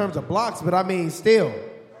Duncan in terms of blocks, but I mean still.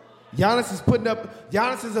 Giannis is putting up.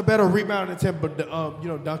 Giannis is a better rebounder than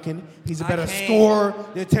Tim, Duncan. He's a better scorer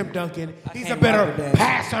than Tim Duncan. He's a can't better rock with that.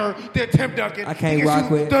 passer than Tim Duncan. I can't He can rock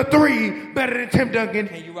shoot with- the three better than Tim Duncan.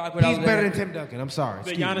 Can't you rock with He's all better that? than Tim Duncan. I'm sorry.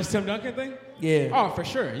 The Excuse me. Giannis Tim Duncan thing? Yeah. Oh, for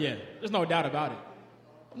sure. Yeah. There's no doubt about it.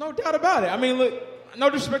 No doubt about it. I mean, look, no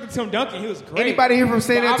disrespect to Tim Duncan. He was great. Anybody here from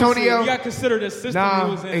San But obviously, Antonio? You got to consider the system Nah,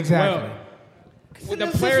 he was in exactly. as well. With the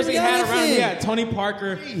Consider the players he system had Giannis around him, he in. had Tony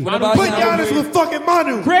Parker, What Manu about Put Giannis? Giannis with fucking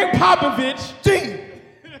Manu. Greg Popovich. G.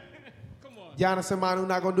 Come on. Giannis and Manu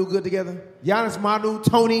not gonna do good together. Giannis, Manu,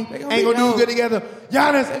 Tony They ain't gonna be gonna do dope. good together.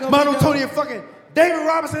 Giannis, They gonna Manu, be Tony, dope. and fucking David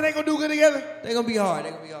Robinson ain't gonna do good together. They're gonna be hard.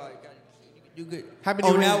 They're gonna be hard. You good? How many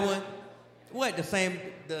on that rings? one? What? The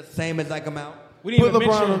same as like amount. We didn't Put even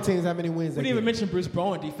LeBron mention. on teams. How many wins We they didn't even get? mention Bruce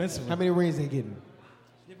Bowen defensively. How many rings they getting?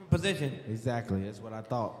 Different position. Exactly. That's what I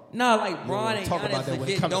thought. No, like Bron wanna and talk about Giannis that when it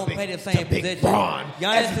legit come to don't big- play the to same big position. Bron, as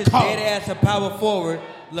Giannis you is call dead ass a power forward.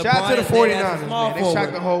 LeBron Shout out to the is dead ass a 49ers, small man. They forward.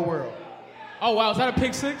 shocked the whole world. Oh, wow. Is that a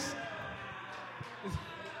pick six?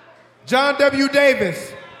 John W.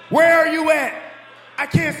 Davis, where are you at? I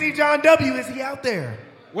can't see John W. Is he out there?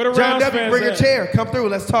 Where the John Rams W. fans Bring a at? chair. Come through.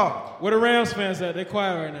 Let's talk. Where the Rams fans at? They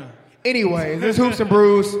quiet right now. Anyways, this Hoops and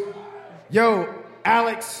Brews. Yo,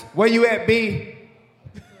 Alex, where you at, B?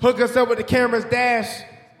 Hook us up with the cameras, Dash.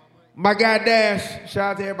 My guy, Dash.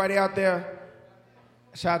 Shout out to everybody out there.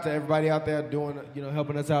 Shout out to everybody out there doing,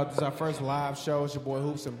 helping us out. This is our first live show. It's your boy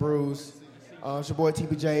Hoops and Brews. It's your boy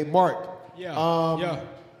TPJ. Mark. Yeah. Yeah.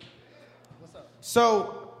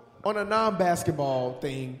 So, on a non-basketball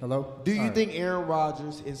thing, do you All right. think Aaron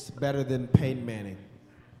Rodgers is better than Peyton Manning?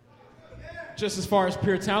 Just as far as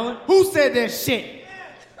pure talent? Who said that shit?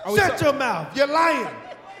 Are we Shut ta- your mouth. You're lying.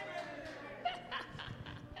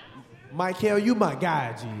 Michael, you my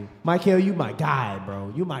guy, G. Michael, you my guy,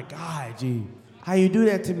 bro. You my guy, G. How you do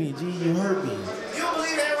that to me, G? You hurt me. You don't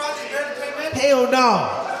believe Aaron Rodgers is better than Peyton Manning? Hell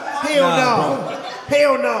no. Hell Nah, no.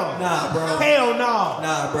 Hell no. Nah, bro. Hell no.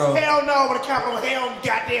 Nah, bro. Hell no with a capital hell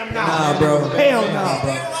goddamn no. Nah, bro. Hell no.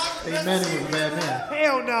 Peyton Manning was a bad man.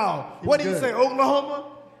 Hell no. What did he good. say? Oklahoma?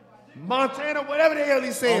 Montana? Whatever the hell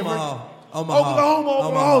he's saying. Omaha.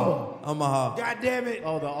 Omaha. God damn it.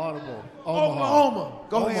 Oh, the audible. Oklahoma.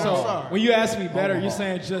 Go ahead. I'm So sorry. when you ask me better, you're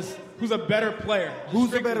saying just who's a better player? Who's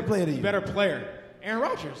the Strictly better player to you? Better player. Aaron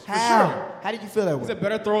Rodgers. For How? sure. How did you feel that He's a way?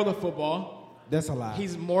 better thrower of the football. That's a lie.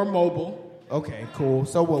 He's more mobile. Okay, cool.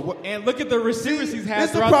 So what? And look at the receivers he's had This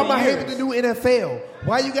is the throughout problem the I hate years. with the new NFL.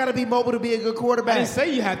 Why you got to be mobile to be a good I quarterback? didn't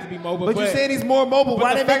say you have to be mobile, but you're saying he's more mobile. but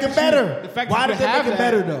Why the they make fact him that you- better? The fact Why that did you they have make him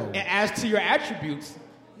that, better though? It adds to your attributes.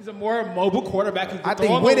 He's a more mobile quarterback who can I throw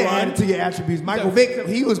think on when the it run. added to your attributes, Michael a- Vick,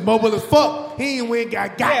 he was mobile as fuck. He ain't win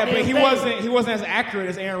got Yeah, goddamn but he thing. wasn't as accurate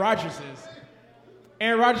as Aaron Rodgers is.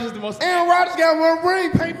 Aaron Rodgers is the most. Aaron Rodgers got one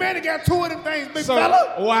ring. Peyton Manning got two of them things, big So,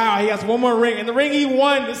 fella. wow, he has one more ring. And the ring he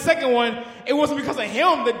won, the second one, it wasn't because of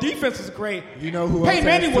him. The defense was great. You know who Peyton else has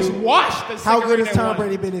Manning was two? washed. The How second good ring has they Tom won.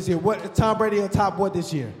 Brady been this year? What Tom Brady on top what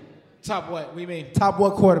this year? Top what? What do you mean? Top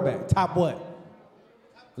what quarterback? Top what?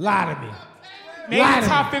 Lie to me. Maybe Lie to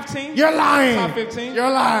top me. 15. You're lying. Top 15. You're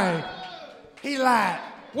lying. He lied.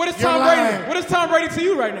 What is You're Tom lying. Brady? What is Tom Brady to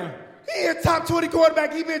you right now? He a top 20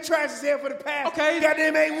 quarterback. He been trash as hell for the past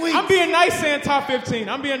goddamn 8 weeks. I'm being nice saying top 15.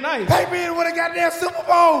 I'm being nice. Peyton Manning won a goddamn Super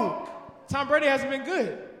Bowl. Tom Brady hasn't been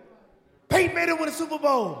good. Peyton Manning won a Super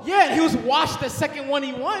Bowl. Yeah, he was washed the second one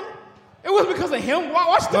he won. It wasn't because of him.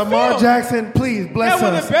 Watch the Lamar film. Jackson, please bless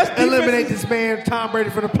That was us. the best Eliminate defenses. this man, Tom Brady,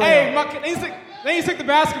 for the playoffs. Hey, they need to take the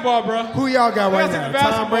basketball, bro. Who y'all got They right gotta take now? the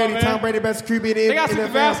basketball, Tom Brady. man. Tom Brady, best QB in the They got to take the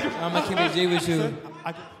NFL. basketball. I'm gonna keep it G with you.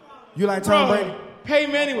 You like Tom Bro, Brady?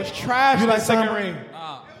 Peyton Manning was trash You in like the second Tom- ring.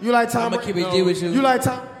 You like Tom I'm gonna Brady? keep it G with you. You like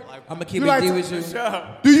Tom? I'm gonna keep You it like G Tom- with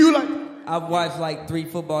you. Do you like? I've watched like 3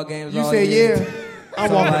 football games. You all said year. yeah. I'm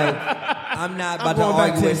So, walking. like, I'm not about to going back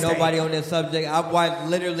argue to with the state. nobody on this subject. I've watched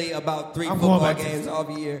literally about 3 I'm going football back to the games all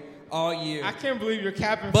year. I can't believe you're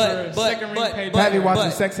capping But- for but- second ring but- Peyton. but- Have you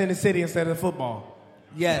watching Sex in the City instead of football?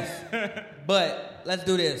 Yes. But let's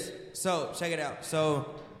do this. So, check it out. So,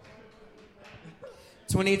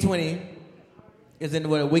 2020 is in,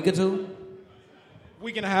 what, a week or 2?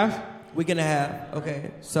 Week and a half. Week and a half.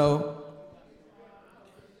 Okay. So,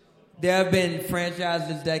 there have been franchises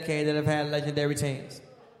this decade that have had legendary teams.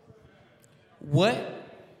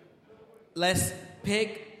 Let's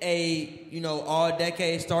pick a, all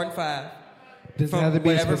decade starting 5. Does it from have to be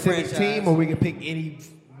a whatever specific franchise. team, or we can pick any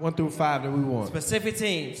 1 through 5 that we want? Specific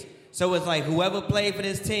teams. So it's like whoever played for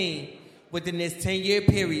this team within this 10-year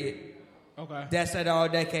period, Okay. that's that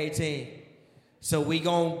all-decade team. So we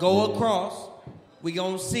gonna go across, we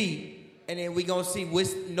gonna see, and then we gonna see which,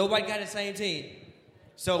 nobody got the same team.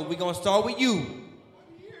 So we gonna start with you.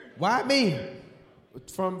 Why me?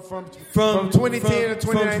 From 2010 From to 2019.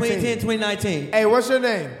 2010 to 2019. Hey, what's your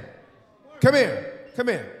name? Come here. Come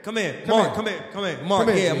here. Come Mark, here. come here. Mark,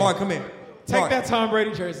 Come here, yeah, man. Mark, come here. Take Mark. that Tom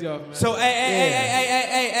Brady jersey off, man. So,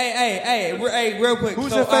 hey, real quick. Who's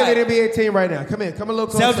so, your favorite alright. NBA team right now? Come here. Come a little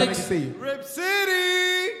closer so I can Celtics. see you. Rip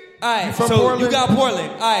City. All right, from so Portland? you got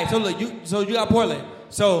Portland. All right, so look, you got Portland.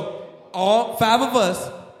 So all 5 of us.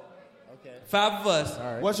 Okay. 5 of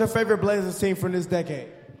us. What's your favorite Blazers team from this decade?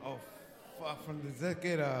 Oh, fuck, from the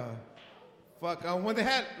decade, when they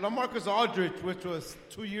had LaMarcus Aldridge, which was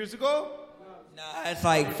 2 years ago. Nah, it's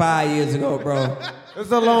like 5 years ago, bro.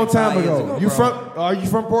 It's a long time 5 years ago. ago, bro. Are you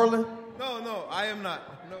from Portland? No, I am not.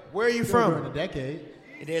 No. Where are you During from? the decade.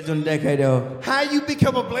 It is on the decade, though. How you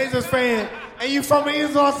become a Blazers fan and you from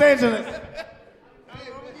East Los Angeles? I'm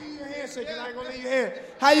gonna give you your handshake and I ain't gonna leave your hand.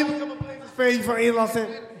 How you become a Blazers fan? You from East Los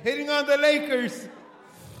Angeles? Hitting on the Lakers.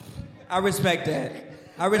 I respect that.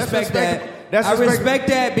 I respect that. That's I respect- respect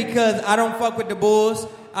that because I don't fuck with the Bulls.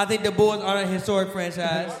 I think the Bulls are a historic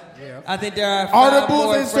franchise. I think there are Are the 5 Bulls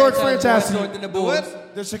more a historic franchises franchise? more historic than the Bulls.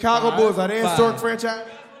 The Chicago Bulls, are they a 5. historic franchise?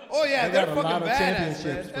 Oh yeah, They they're got a fucking lot of badass,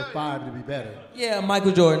 championships man. for 5 to be better. Yeah,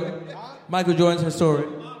 Michael Jordan. Michael Jordan's historic.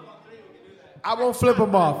 I won't flip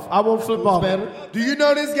them off. I won't flip off. better? Do you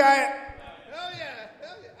know this guy? Hell yeah,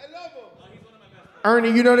 I love him.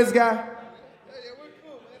 Ernie, you know this guy? Yeah, we're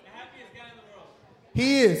cool, man.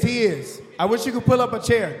 He is. I wish you could pull up a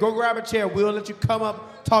chair. Go grab a chair. We'll let you come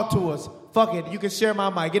up, talk to us. Fuck it. You can share my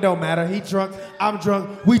mic. It don't matter. He drunk. I'm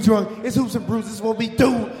drunk. We drunk. It's Hoops and Brews. This is what we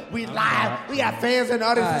do. We live. We got fans in the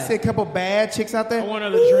audience. All We right. see a couple bad chicks out there. I want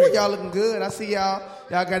another Ooh, drink. y'all looking good. I see y'all.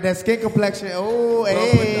 Y'all got that skin complexion. Oh, Bro,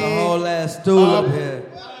 put the hey. whole ass stool up Um, here.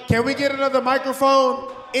 Can we get another microphone?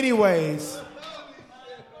 Anyways.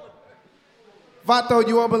 Vato,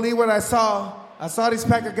 you won't believe what I saw. I saw these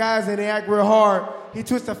pack of guys and they act real hard. He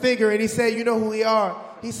twisted a finger and he said, you know who we are?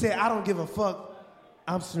 He said, I don't give a fuck.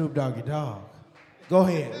 I'm Snoop Doggy Dogg. Go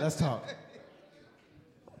ahead, let's talk.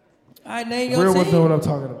 All right, name your Real ones know what team. I'm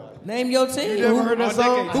talking about. Name your team. You never heard that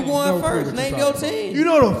song? Who going first? Name your team. You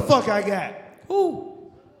know the fuck I got.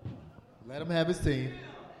 Who? Let him have his team.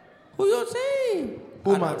 Who your team?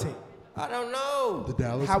 Who my team? I don't know. The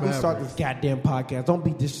Dallas How we Mavericks. start this goddamn podcast. Don't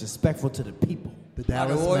be disrespectful to the people. The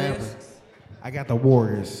Dallas Warriors? Mavericks. I got the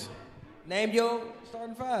Warriors. Name your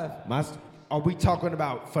starting 5. Are we talking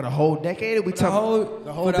about for the whole decade? Or we For the talking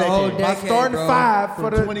whole decade. decade, my starting bro. 5 From for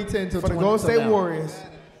the 2010 to for the 20 Golden State till now. Warriors.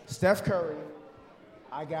 Steph Curry.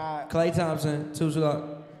 I got Klay Thompson, two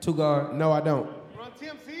guard. no, I don't. We're on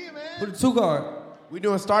TMC, man. Who the 2 guard? We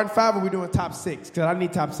doing starting 5 or we doing top 6? Because I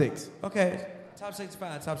need top 6. Okay. Top 6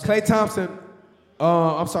 fine. Top 6. Klay Thompson.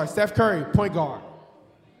 Steph Curry, point guard.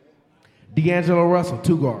 D'Angelo Russell,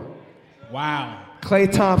 2 guard. Wow.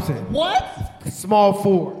 Klay Thompson, What? small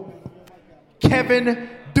forward. Kevin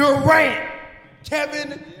Durant.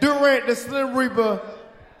 Kevin Durant, the Slim Reaper,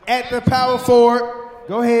 at the power forward.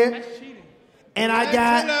 Go ahead. That's cheating. And I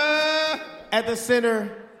got at the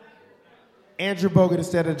center Andrew Bogut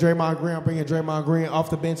instead of Draymond Green. I'm bringing Draymond Green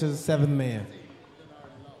off the bench as a seventh man.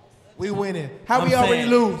 We winning. How we already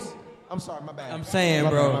lose? I'm sorry, my bad. I'm saying, my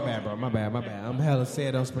bro. Bad, my bad. I'm hella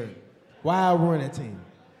sad on spirit. Why I ruin that team?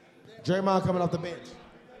 Draymond coming off the bench.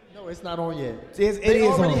 No, it's not on yet. It They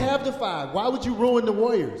is already on. have the 5. Why would you ruin the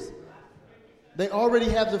Warriors? They already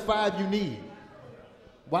have the 5 you need.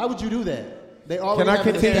 Why would you do that? They already Can I have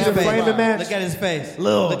an continue to established flame the 5. match? Look at his face.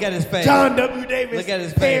 Look. Look at his face. John W. Davis. Look at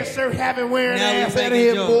his pants face. shirt having wearing Now ass he's out of making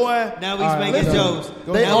here, jokes. boy. Now he's All right, making listen. jokes.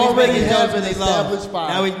 They Now he's already making have jokes an because he lost. established 5.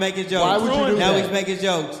 Now he's making jokes. Why would you do Now that? he's making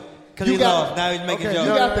jokes because You he got- lost. Now he's making Okay, jokes.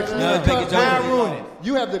 you got the Now he's making clear-cut jokes. ruin it.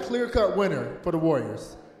 You have the clear-cut winner for the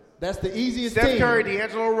Warriors. That's the easiest Steph team. Curry,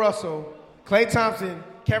 D'Angelo Russell, Klay Thompson,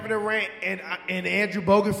 Kevin Durant, and Andrew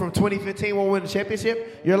Bogut from 2015 won't win the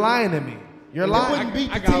championship. You're lying to me. You're They lying. wouldn't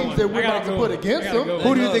beat I the got teams one. that I we're gotta about to go. put I against gotta them. go.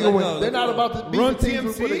 Who do you think will Let's win? go. They're not about to beat Run the teams we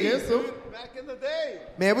TMC. put against them. Back in the day.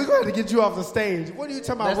 Man, we're going to get you off the stage. What are you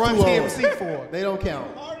talking about? That's Run too TMC old. for? They don't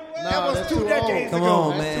count. That was that's 2 too decades old. Come ago.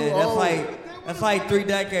 on, That's man. too That's old. like 3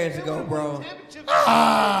 decades ago, bro.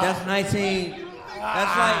 That's 19.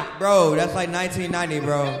 That's like 1990,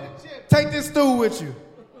 bro. Take this stool with you.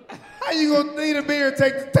 How you gonna need a beer and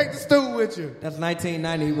take the stool with you? That's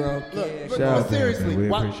 1990, bro. Look, Yeah. but Shout out to him, seriously, man. We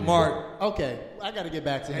why- appreciate it. Mark. Okay, I got to get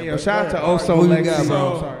back to him. Hey, yo, but shout out go to ahead. Oso Who you Lexi. got,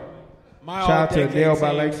 bro? Sorry. My Shout out to all-decade Nail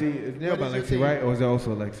by team. Lexi. It's Nail by What is Lexi, your right? Or is it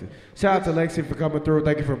also Lexi? Shout out to Lexi for coming through.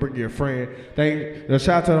 Thank you for bringing your friend. Shout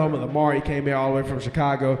out to homie Lamar. He came here all the way from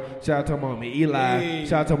Chicago. Shout out to homie Eli. Hey.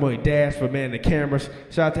 Shout out to homie Dash for manning the cameras.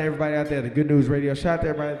 Shout out to everybody out there at the Good News Radio. Shout out to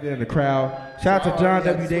everybody out there in the crowd. Shout out to John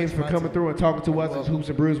W. Davis for coming through and talking to us as Hoops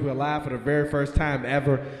and Brews. We're live for the very first time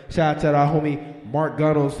ever. Shout out to our homie Mark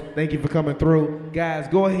Gunnels. Thank you for coming through. Guys,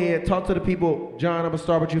 go ahead. Talk to the people. John, I'm going to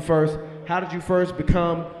start with you first. How did you first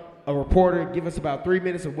become a reporter? Give us about 3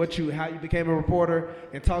 minutes of how you became a reporter,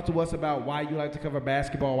 and talk to us about why you like to cover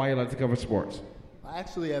basketball, why you like to cover sports. I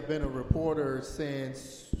actually have been a reporter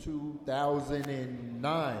since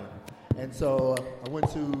 2009. And so I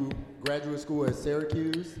went to graduate school at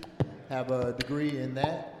Syracuse, have a degree in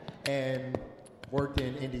that, and worked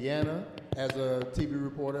in Indiana as a TV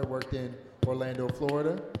reporter, worked in Orlando,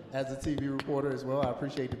 Florida as a TV reporter as well. I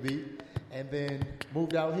appreciate the beat. And then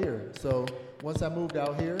moved out here. So once I moved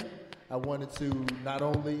out here, I wanted to not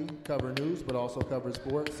only cover news, but also cover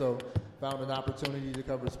sports. So found an opportunity to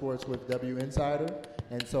cover sports with W Insider.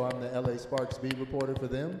 And so I'm the LA Sparks beat reporter for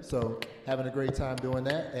them. So having a great time doing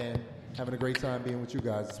that and having a great time being with you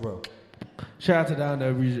guys as well. Shout out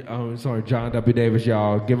to John W. Davis,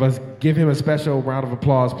 y'all. Give him a special round of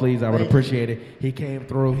applause, please. I would appreciate it. He came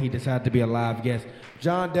through. He decided to be a live guest.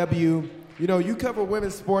 John W., you know, you cover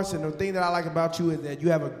women's sports, and the thing that I like about you is that you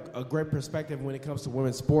have a great perspective when it comes to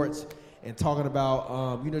women's sports and talking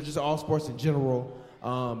about, just all sports in general.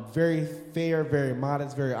 Very fair, very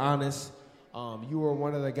modest, very honest. You were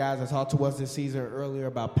one of the guys that talked to us this season earlier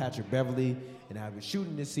about Patrick Beverly and how he was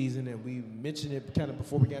shooting this season, and we mentioned it kind of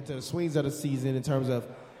before we got to the swings of the season in terms of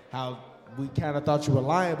how we kind of thought you were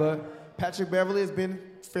lying, but Patrick Beverly has been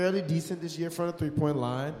fairly decent this year from the three-point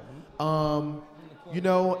line. From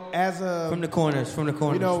the corners.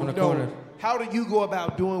 How do you go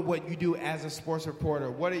about doing what you do as a sports reporter?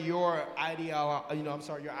 What are your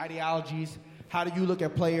ideologies? How do you look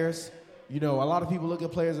at players? A lot of people look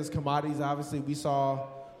at players as commodities. Obviously, we saw,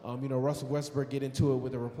 Russell Westbrook get into it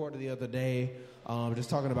with a reporter the other day, just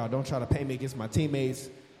talking about don't try to pay me against my teammates.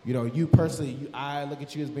 You personally, I look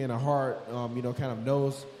at you as being a hard, kind of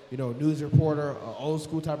news reporter, an old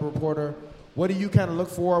school type of reporter. What do you kind of look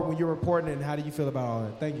for when you're reporting, and how do you feel about all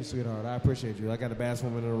that? Thank you, sweetheart. I appreciate you. I got the baddest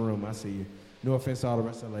woman in the room. I see you. No offense to all the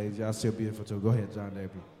rest of the ladies. Y'all still beautiful, too. Go ahead, John Davey.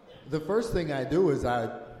 The first thing I do is I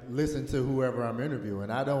listen to whoever I'm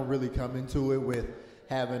interviewing. I don't really come into it with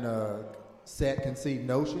having a set conceived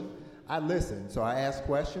notion. I listen. So I ask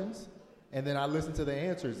questions, and then I listen to the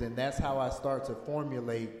answers, and that's how I start to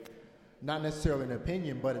formulate not necessarily an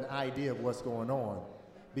opinion, but an idea of what's going on,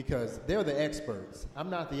 because they're the experts. I'm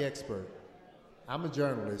not the expert. I'm a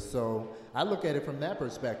journalist, so I look at it from that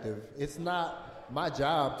perspective. It's not my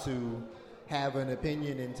job to have an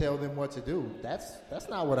opinion and tell them what to do. That's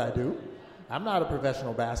not what I do. I'm not a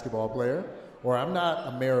professional basketball player, or I'm not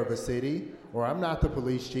a mayor of a city, or I'm not the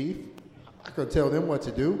police chief. I could tell them what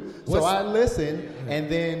to do. So I listen, and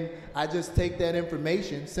then I just take that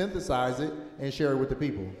information, synthesize it, and share it with the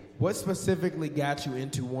people. What specifically got you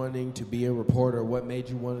into wanting to be a reporter? What made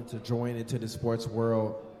you want to join into the sports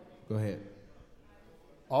world? Go ahead.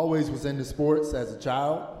 Always was into sports as a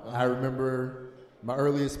child. I remember my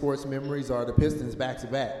earliest sports memories are the Pistons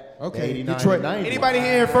back-to-back. Okay, 89 Detroit. and 90. Anybody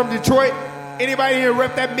here from Detroit? Anybody here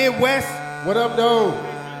rep that Midwest? What up, though?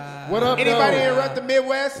 What up, Anybody though? interrupt the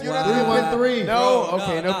Midwest? You're not the 313. No, Bro,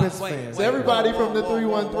 okay, no Pistons wait, fans. So everybody from the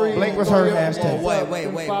 313. Blake was her throw your hashtag. hands up Wait,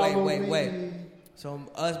 and wait, follow wait, me. wait. So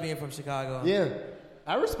us being from Chicago, Yeah.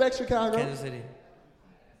 I respect Chicago. Kansas City.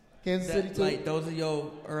 Kansas City, too. Like those are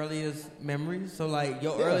your earliest memories. So like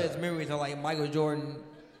your Yeah. earliest memories are like Michael Jordan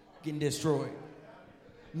getting destroyed.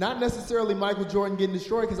 Not necessarily Michael Jordan getting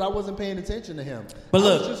destroyed because I wasn't paying attention to him. But I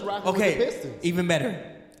look, was just rocking okay, with the Pistons. even better.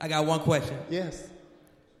 I got one question. Yes.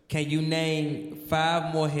 Can you name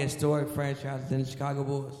 5 more historic franchises than the Chicago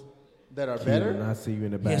Bulls? That are Keelan, better I see you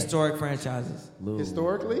in the back. Historic franchises. Lou.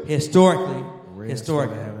 historically. Historically. Reds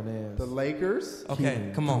Historically. for having ass. The Lakers, Okay,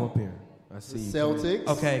 Keelan, come Come on. up here. I the see you. Celtics,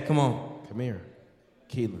 Okay, come on. Come here.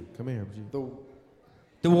 Keelan, come here. G. the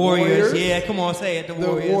The Warriors. Warriors. Yeah, come on, say it. The The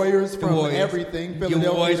Warriors. Warriors The from Warriors. everything. The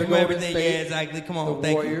Philadelphia, Warriors the from Golden everything. State. Yeah, exactly. Come on, The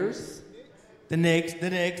thank you. Warriors. The Knicks. The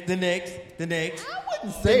Knicks. The Knicks. The Knicks. I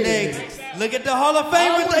wouldn't The say the Knicks. Knicks. Look at the Hall of Famers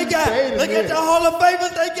they wouldn't say got. the Look at Knicks. the Hall of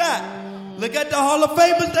Famers they got. Look at the Hall of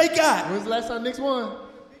Famers they got. When's the last time Knicks won?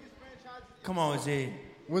 Come on, G.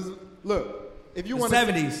 Look, if you The want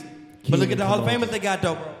 70s. But look at the Hall of Famers they got,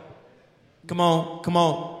 though, bro. Come on. Come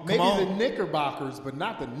on. maybe Come on. the Knickerbockers, but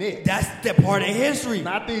not the Knicks. That's the part of history.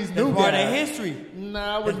 Not these That's new part guys. of history. Nah,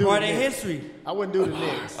 I That's wouldn't do part the of Knicks. history. I wouldn't do the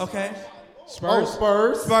Knicks. Okay. Oh, Spurs.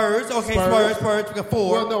 Spurs. Okay, Spurs. Spurs. We got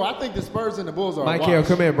 4. Well, no, I think the Spurs and the Bulls are a Michael, wash.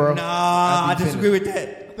 come here, bro. Nah, I be disagree with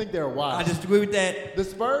that. I think they're a wash. I disagree with that. The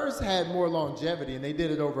Spurs had more longevity, and they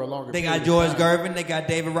did it over a longer They period got George of time. Gervin. They got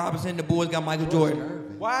David Robinson. The Bulls got Michael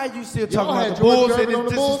Jordan. Why are you still Y'all talking had about the George Bulls Gervin in on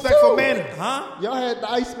this the Bulls, disrespectful too. manner? Huh? Y'all had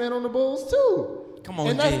the Iceman on the Bulls, too. Come on,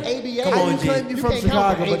 And that's G. ABA. Come How on, you G. claim You You from can't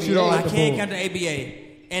count Chicago, the but you don't ABA. I like the can't Bulls. count the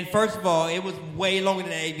ABA. And first of all, it was way longer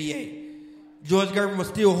than the ABA. George Gervin was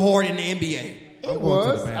still hard in the NBA. It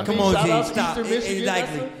was. I Come mean, on, shout G. out to Stop. Eastern Michigan.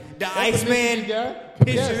 Exactly. That's The that's a Iceman Michigan guy.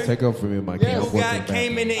 picture. Yes. Take up for me, Mike. Yes. Who got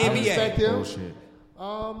came in the I NBA? respect him. Bullshit.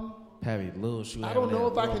 Pavy, little shoe. I don't know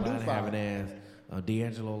if I can do Line 5. having ass.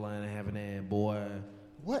 D'Angelo line having ass. Boy.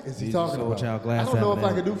 What is he These talking Soul about? Child Glass I don't know if I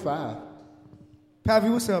having could do 5. Pappy,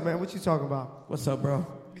 what's up, man? What you talking about? What's up, bro?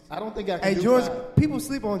 I don't think I can Hey, do George, 5. people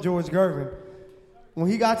sleep on George Gervin. When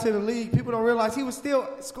he got to the league, people don't realize he was still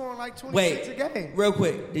scoring like 26 a Wait, game. real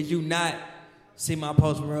quick. Did you not see my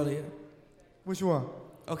post from earlier? Which one?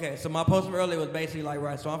 Okay, so my post from earlier was basically like,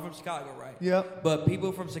 right, so I'm from Chicago, right? Yep. But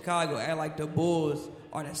people from Chicago act like the Bulls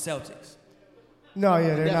are the Celtics. No,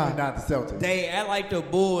 yeah, they're Definitely not. not the Celtics. They act like the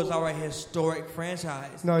Bulls are a historic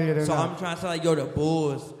franchise. No, yeah, they're so not. I'm trying to say, like, yo, the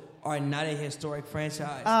Bulls are not a historic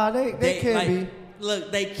franchise. They can like, be.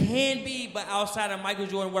 Look, they can be, but outside of Michael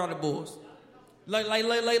Jordan, what are the Bulls? Look,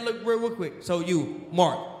 real quick. So you,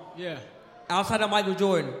 Mark, Yeah. outside of Michael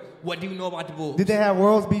Jordan, what do you know about the Bulls? Did they have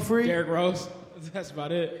Worlds Be Free? Derrick Rose. That's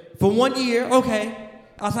about it. For 1 year, okay.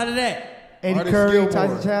 Outside of that, Eddie Artis Curry, Gilmore.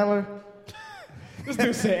 Tyson Chandler. This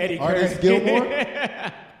dude said Eddie Artis Curry. Gilmore?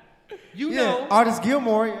 you Yeah, know. Artist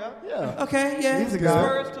Gilmore. Yeah. Yeah. Okay, yeah. He's a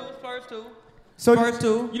guy. Spurs too. So Spurs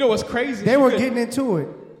too. You know what's crazy? they You were could- getting into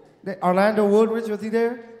it. Orlando Woodridge, was he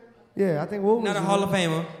there? Yeah, I think Woodridge. Not a was Hall there.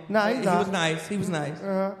 of Famer. Nah, he's he not. was nice. He was nice.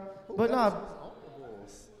 But no,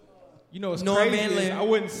 You know what's Norman crazy? Is Lear. I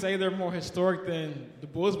wouldn't say they're more historic than the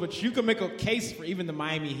Bulls, but you can make a case for even the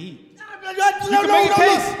Miami Heat. No, make a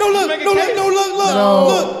case. no, You look, make a no, case.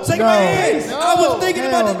 look, shake my hands. No. I was thinking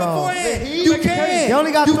about this Hell no. beforehand. He You make a can. case. they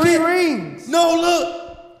only got You 3 can. rings. No,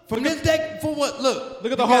 look. From this deck, for what? Look.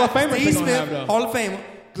 Look at the You Hall got of Famers Steve they gonna Smith, have, though. Hall of Famer.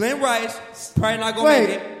 Glenn Rice, probably not gonna make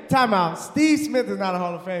it. Wait, time out. Steve Smith is not a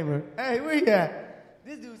Hall of Famer. Hey, where you at?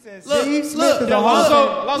 This dude says Look, Steve Smith look. is a Yeah, Hall of Lonzo,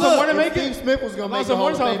 Famer. Lonzo Look, Mourning If make Steve it? Smith was going to make Lonzo the Hall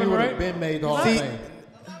of Mourning's Fame, he would right? have been made the Hall of See, Fame.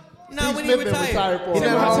 No, Steve when he Smith been retired. retired for He's a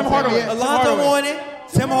not a while. Hall of Tim Hardaway. Alonzo Mourning,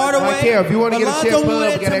 Tim Hardaway. Michael, if you wanna get a Alonzo chip, Mourning,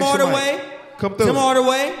 get Tim extra Hardaway, mic. Come through. Tim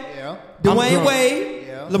Hardaway, Yeah. Dwayne drunk. Wade,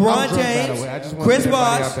 Yeah. LeBron I'm drunk, by the James, way. I just want Chris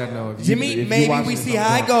everybody Bosh, out there know if you- Jimmy. if you Maybe watching we this, see I'm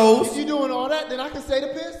how it drunk. goes. If you're doing all that, then I can say the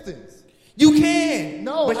Pistons. You can.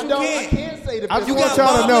 No, but I you don't. I can't. can't say the I Pistons. just got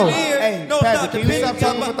want y'all to Bob know. Lanier. Hey, No, Pappy, stop. can The you stop Pistons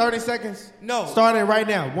talking got for Bob- 30 seconds? No. Starting right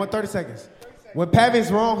now. 30 seconds. When Pappy's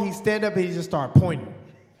wrong, he stand up and he just start pointing.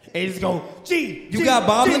 And he just go, G. You G, got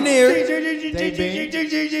Bob G, Lanier. G, G, G, G, G, G,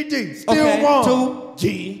 G, G, G. Still Okay, wrong. 2.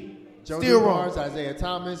 G. Joe Still Dumars, wrong. Isaiah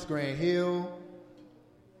Thomas, Grant Hill,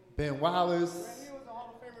 Ben Wallace.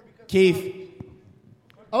 Keith.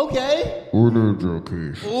 Okay. Ooh,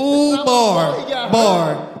 not bar, wrong. He got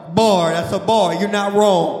bar. That's a bar. You're not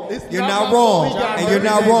wrong. It's You're not not my fault. wrong. He got And you're hurt.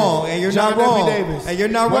 not wrong. And you're not John wrong. F. Davis. And you're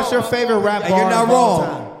not wrong. What's your favorite rap And bar you're not of all wrong.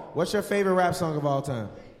 time? What's your favorite rap song of all time?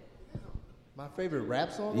 My favorite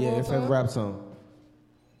rap song? of Yeah, all your favorite time? rap song.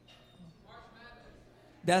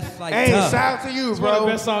 That's like Hey, tough. shout out to you, It's one of bro.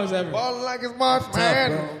 the best songs ever. Ballin' like it's March Tough,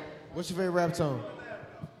 man. bro. What's your favorite rap song?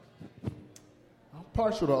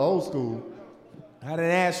 partial to old school. I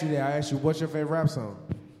didn't ask you that. I asked you, what's your favorite rap song?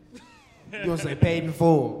 You gonna say Paid in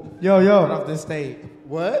Full. Yo. Right off this stage.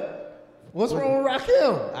 What? What's wrong with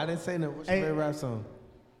Rakim? I didn't say nothing. What's your favorite rap song?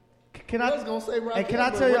 Can I I was gonna say Rakim. Hey, can I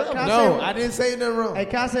tell you? Can I No, say, I didn't say nothing wrong. Hey,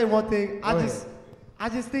 can I say one thing? Go I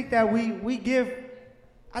just think that we give.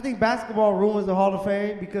 I think basketball ruins the Hall of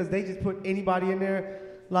Fame because they just put anybody in there.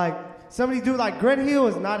 Like some of these dudes, like Grant Hill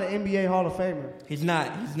is not an NBA Hall of Famer. He's not.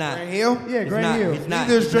 Grant Hill? Yeah, He's Grant not. Hill. He's not.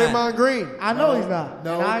 Neither is He's not. Draymond Green. I know he's not.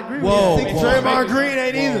 No. And I agree Whoa. with you. Draymond Green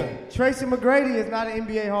ain't either. Tracy McGrady is not an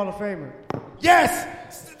NBA Hall of Famer.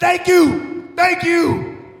 Yes! Thank you! Thank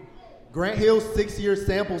you! Grant Hill's 6-year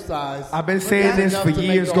sample size. I've been saying this enough for to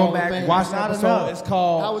make years. the Go Hall of back, Fame. watch the Not episode. enough. It's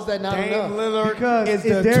called How is that not Dame enough? Lillard Because is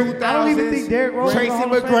it's the Derrick- 2000s. I don't even think Derrick Rose Tracy is a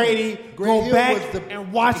Hall of Fame. McGrady. Grant Go Hill back was the-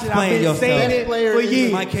 and watch it. I've Explain been yourself. saying Best it player for in the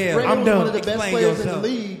years. Mike Hill. Grant I'm Hill was one done. of the best Explain players yourself. in the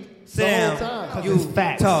league Sit the down. whole time. You It's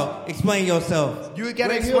facts. talk. Explain yourself. You gotta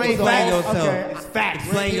Grant Hill explain was a Explain Hall- facts. yourself. Okay. It's facts.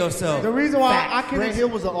 Explain yourself. The reason why I can Grant Hill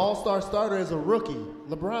was an all-star starter as a rookie.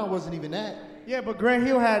 LeBron wasn't even that. Yeah, but Grant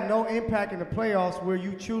Hill had no impact in the playoffs where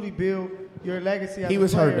you truly build your legacy as He a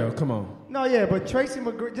was player. hurt though. Come on. No, yeah, but Tracy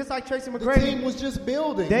McGrady, just like Tracy The McGrady, team was just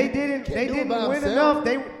building. they He didn't can't do it win by himself.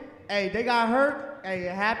 enough. They got hurt. Hey,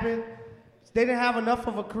 it happened. They didn't have enough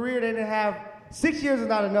of a career. They didn't have 6 years is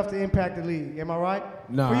not enough to impact the league. Am I right?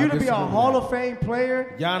 No, For I you to be a disagree with Hall that. of Fame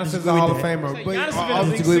player, Giannis is a Hall of Famer. Say But Giannis has I been in the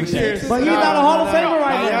league disagree with 6 that. years. but he's not a Hall of Famer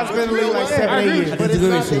right Giannis now. been in the league like Yeah, 7, I 8 agree years. with you. But I it's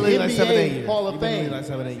disagree not with the you. Like 7, 8 NBA years. Hall of He been in the Fame. league like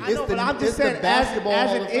 7, 8 years. I know, but I'm just saying, the basketball as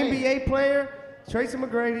Hall an of Fame. NBA player, Tracy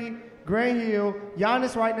McGrady, Grant Hill,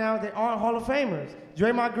 Giannis right now, they aren't Hall of Famers.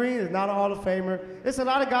 Draymond Green is not a Hall of Famer. It's a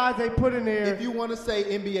lot of guys they put in there. If you want to say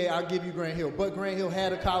NBA, I'll give you Grant Hill. But Grant Hill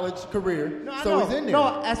had a college career, No, I so know. he's in there.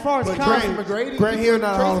 No, as far as but college- Tracy McGrady, Grant Hill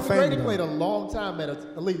not a Hall of Tracy Famer, McGrady though. played a long time at an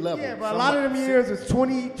elite level. Yeah, but So a lot of I'm them like, years was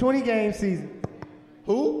 20 game season.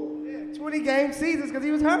 Who? Yeah, 20 game seasons because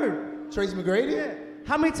he was hurt. Tracy McGrady? Yeah.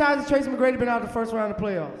 How many times has Tracy McGrady been out the first round of the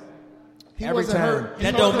playoffs? He Every wasn't time. hurt. That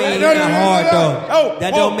He don't wasn't mean hurt. he's not hard though. Oh,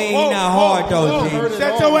 That whoa, don't mean whoa, he's not whoa, hard though, whoa, G. hurt it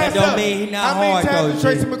Shut all. your That ass don't up. mean he not How many hard, times though, did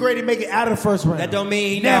Tracy G. McGrady make it out of the first round? That don't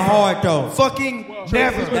mean he Never. not hard though. Fucking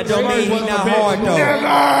never. That don't mean he not hard though.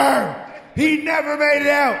 Never. He never made it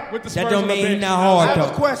out. With the That Spurs don't on the mean he bench. not I hard have a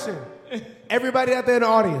though. question. Everybody out there in the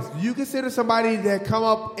audience, do you consider somebody that come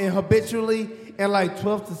up and habitually in like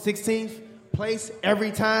 12th to 16th place every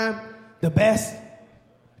time the best?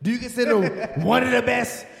 Do you consider them one of the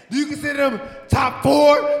best? Do you consider them top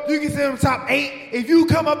 4? Do you consider them top 8? If you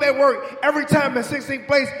come up at work every time in 16th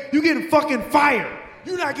place, you getting fucking fired.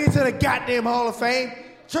 You not getting to the goddamn Hall of Fame.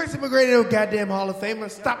 Tracy McGrady no goddamn Hall of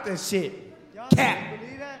Famer. Stop that shit. Cap.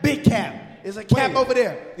 Big cap. There's a cap Wait, over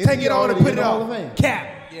there. is Take he it on and already put in it the Hall on. of Fame? Cap.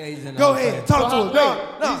 Yeah, he's in the Go Hall of ahead. Fame. Talk to him. Wait,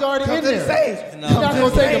 No, he's already come in to the there. stage. No, You're not Come gonna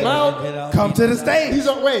to the take him stage. out? Come to the stage. He's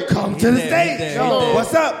on, wait. Come to the He's there, he's stage. there, he's there.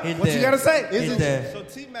 What's up? He's What you there. gotta say? Is He's it- there. So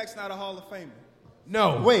T-Mac's not a Hall of Famer.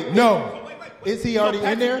 No. Wait, No. Is he already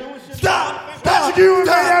in there? Stop. Patrick Ewing made it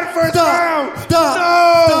out of the first round.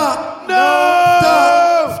 Stop.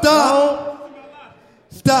 No. No.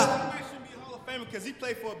 Stop. T-Mac shouldn't be a Hall of Famer because he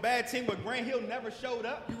played for a bad team, but Grant Hill never showed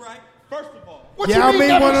up. You're right. First of all. What Yeah, I you mean mean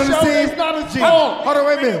never one on the show? team. It's not his G. fault. Hold on,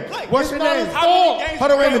 wait a minute. Play. What's It's your not name? his How many fault. games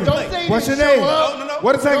Hold on, wait a did minute. Grant Don't say he What's your didn't name? show up. No.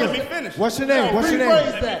 What is Let that? me finish. What's your name? No, What's your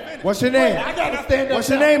rephrase name? that. What's your name? I gotta stand up. What's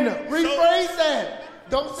your now. name now? Rephrase that.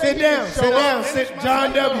 Don't say Sit he down. didn't Sit show down. up. Sit.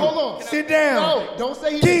 John W. Hold on. Sit down. No, don't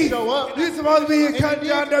say he didn't Keith, show up. you supposed to be here And cutting he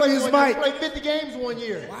John did play W's one- mic. He played 50 games one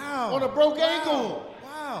year. Wow. On a broke Wow. ankle.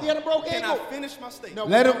 Wow. He had a broke Can ankle. I finish my statement? No,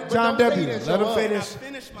 Let him, but John don't say he W. didn't Let show him up. finish.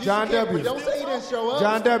 finish my John Yeah, W. but don't say he didn't show up.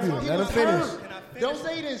 John W. He Let him was finish. hurt. Don't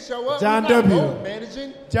say he didn't show up. John He's not W. load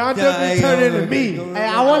managing. John Yeah, W. hey, turned yo, into me. go- Hey,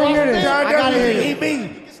 I want to hear this. John I gotta W. hear He this. me. You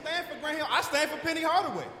can stand for Grant Hill. I stand for Penny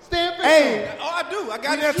Hardaway. Stanford. Hey. Oh, I do. I got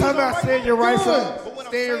You're his not shoes talking on about right stand now. your rights Good. up. But what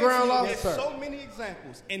I'm Stand your saying ground to you, law. there's sir. so many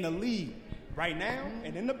examples in the league right now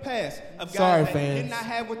and in the past of guys Sorry, that fans. did not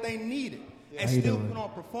have what they needed and How you still doing? put on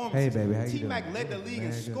performances. Hey, baby, how you T-Mac doing? led the league in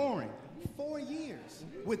Man, good. scoring 4 years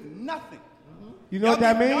with nothing. You know what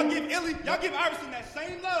that Y'all means? y'all give Iverson that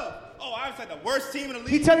same love. Oh, Iverson had the worst team in the league.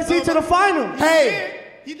 He took his team to the finals. Hey.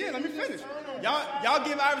 He did. Let me finish. Y'all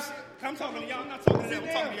give Iverson. I'm talking to y'all. I'm not talking to them. I'm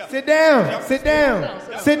talking to y'all. Sit down. Sit down.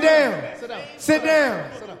 Sit down. Sit down.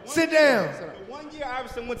 Sit down. The 1 year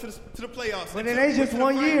Iverson went to the playoffs. But it ain't just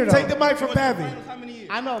 1 year, though. Take the mic from Pappy. How many years?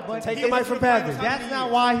 I know, but Take the mic from Pappy. that's not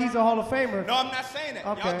why he's a Hall of Famer. No, I'm not saying that.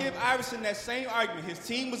 Okay. Y'all give Iverson that same argument. His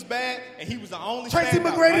team was bad, and he was the only Tracy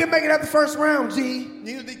standout, McGrady right? didn't make it out the first round, G.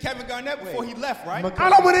 Neither did Kevin Garnett before he left, right? I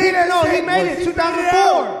don't believe that. No, he shit. made it.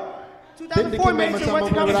 2004. 2004 made it to Western Didn't the Conference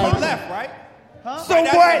Kevin He Iverson- Finals. left, right? So Right,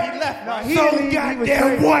 that's what? when he left, No, right? he So didn't leave, he was goddamn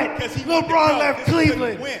traded. what? 'Cause he LeBron no, left 'cause he couldn't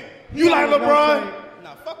Cleveland. win. You like He was LeBron?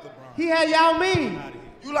 Nah, fuck LeBron. He had Yao Ming.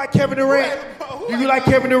 You like Kevin Durant? Who Do had you like LeBron?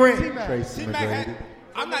 Kevin Durant? T-Mac. Tracy T-Mac had, McGrady.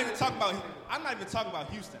 I'm not even talking about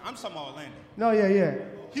Houston. I'm talking about Orlando. No, yeah.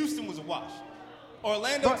 Houston was a wash.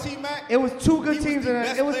 Orlando But T-Mac. it was two good he was teams the in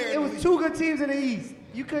best the, it was player in it the was league. two good teams in the East.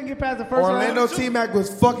 You couldn't get past the first Orlando round. T-Mac was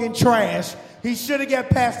fucking trash. He should have got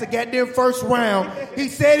past the goddamn first round. He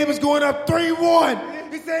said he was going up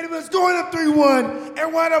 3-1. He said he was going up 3-1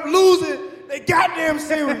 and wound up losing the goddamn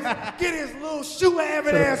series. Get his little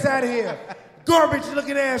shoe-having ass out of here.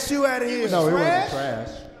 Garbage-looking ass shoe out of here. No, it wasn't trash.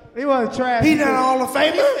 He wasn't trash. He not a Hall of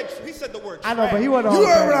Famer? He said the word I know, trash. but he wasn't. You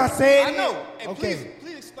Hall of heard what I Fame. said? I know. And Okay.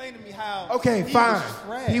 please explain to me how. Okay, he fine. Was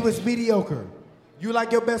trash. He was mediocre. You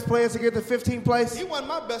like your best players to get to 15th place? He wasn't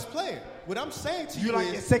my best player. What I'm saying to you, You like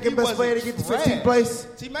is your second he best player to wasn't get to trash. 15th place?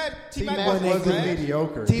 T-Mac T-Mac wasn't wasn't trash.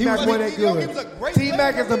 mediocre. T-Mac He wasn't that wasn't mediocre. He good. was a great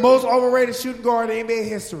T-Mac player. is the most overrated shooting guard in NBA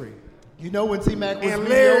history. You know when T-Mac was And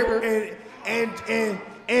mediocre? Larry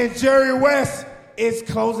and Jerry West is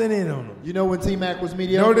closing in on him. You know when T-Mac was No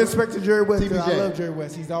mediocre? disrespect to Jerry West, 'cause I TBJ. love Jerry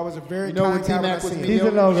West. He's always a very You know kind when guy T-Mac when I was see him. mediocre?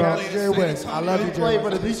 He's a logo. Shout out to Jerry West. I love you, He Jerry played for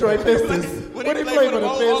the West. Detroit Pistons. When When he he played played for for the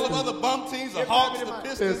all the Pistons. other bum teams, the Hawks, the Pistons,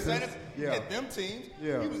 Pistons. Senators, Yeah. and them teams,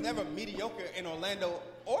 Yeah. he was never mediocre in Orlando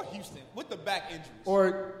or Houston with the back injuries.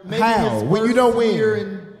 Or maybe How? his When you first don't win. year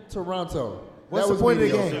in Toronto. What's That the was point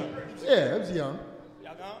of the mediocre. game? Yeah, it was young.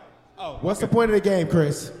 Y'all gone? Oh, What's the point of the game,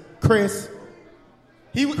 Chris?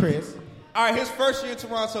 he was Chris. All right, his first year in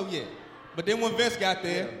Toronto, yeah. But then when Vince got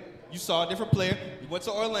there, you saw a different player. He went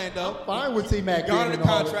to Orlando. Fine with T-Mac being Garnered in a the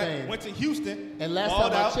Hall of contract. Fame. Went to Houston. And last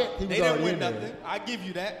balled time I out. checked, he was they didn't already win in there. nothing. I give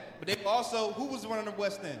you that. But they also, who was running the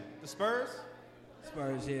West End? The Spurs?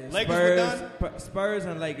 Spurs, yeah. Lakers were Spurs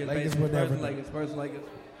and Lakers. Lakers basically. were Spurs never and Lakers. Spurs and Lakers.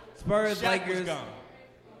 Spurs, Shaq Lakers. was gone.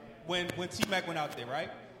 When T-Mac went out there, right?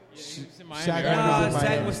 Shaq Nah, was in Shaq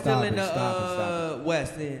Miami. was still Stop in it, the stop it.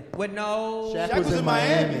 West End. What? No. Shaq was in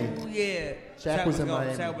Miami. Ooh, yeah. Shaq was in gone.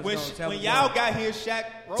 Miami. Shaq was When, gone. Shaq when was y'all gone. got here, Shaq.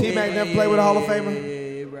 T-Mac never played with a Hall of Famer?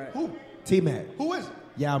 Yeah, right. Who? T-Mac. Who is it?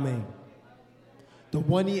 Yao Ming. The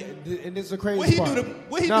one year, and this is the crazy What he part. do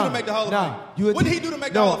to make the Hall of Fame? What did he do to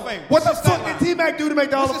make the no. Hall of Fame? What the What's his fuck stat did line? T-Mac do to make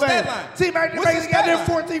the Hall What's of his Fame? stat line? T-Mac didn't What's make his it got there stat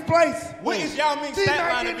line? 14th place. What is Yao Ming's stat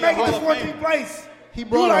T-Mac line to didn't be a make Hall it to of 14th Fame? place. He You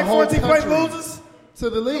brought like a whole 14th place country losers? to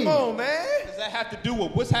the league. Come on, man. Does that have to do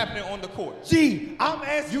with what's happening on the court? Gee, I'm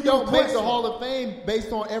asking You you don't a make question. the Hall of Fame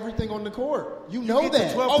based on everything on the court. You know get to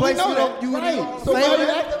that. 12th Oh, we place, know you that. don't- you Right. in the Hall of So why Fame? you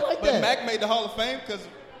acting like But that? Mac made the Hall of Fame because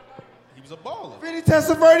he was a baller. Vinny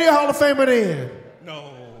Testaverde a Hall of Famer then.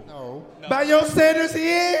 No. No. By your standards, he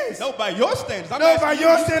is. No, by your standards. I'm No, asking by you,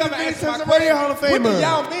 your you standards, never Vinny answered my Testaverde question. a Hall of What Famer. did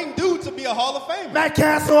Yao Ming do to be a Hall of Famer? Matt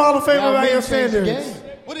Castle Hall of Famer Yao by Ming your changed the standards.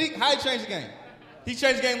 game. How he changed the game? He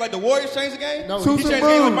changed the game like the Warriors changed the game? No, he he changed the changed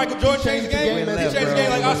game the like Michael Jordan changed the game? game He as changed the a- game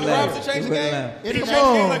like Oscar left. Robertson changed He the went game? left. He changed the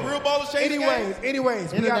Come game on. like real ballers changed the game?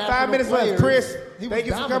 Anyways, we got 5 minutes International left. Chris, players, he was thank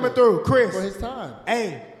you for dominant coming through. Chris, for his time.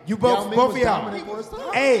 hey, you Yao both Ming of was y'all. dominant for his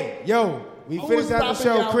time. Hey, yo, we Who finished was out the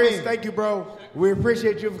stopping show. Yao Chris, Ming? thank you, bro. We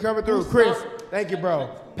appreciate you for coming through. Who's Chris, stopping- thank you, bro.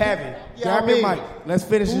 Pappy, Yao grab your Ming. mic. Let's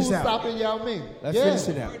finish Who's this out. stopping Yao Ming? Let's Yeah. finish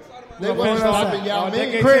it out. They We'll wasn't finish it stopping out. Yao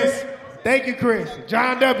Ming. Chris, thank you, Chris.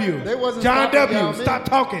 John W. They wasn't John stopping Yao W. Ming. Stop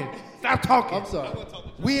talking. Stop talking. I'm sorry.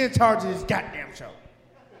 We in charge of this goddamn show.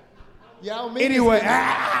 Yao Ming. Anyway,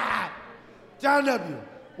 is- John W.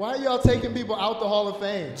 Why are y'all taking people out the Hall of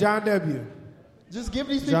Fame? John W. Just give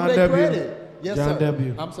these people John their W. credit. Yes, John sir.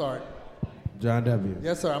 W. I'm sorry. John W.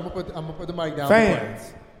 Yes, sir. I'm gonna put the mic down.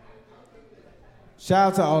 Fans, shout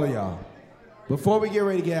out to all of y'all. Before we get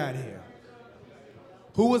ready to get out of here,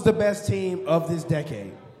 who was the best team of this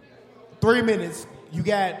decade? 3 minutes. You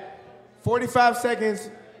got 45 seconds.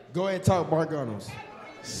 Go ahead and talk, Mark Gunnels.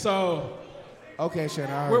 So Okay,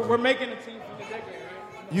 Shannon. I heard we're you. making a team for the decade,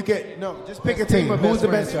 right? You get no. Just pick a Best team team. or Who's best the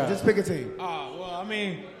best? franchise? Just pick a team. Well, I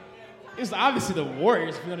mean, it's obviously the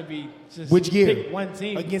Warriors. If you're gonna be just Which year? pick one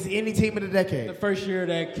team. Against any team in the decade. The first year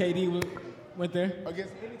that KD went there.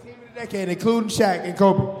 Against any team in the decade, including Shaq and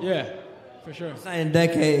Kobe. Yeah, for sure. Same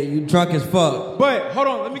decade, you drunk as fuck. But hold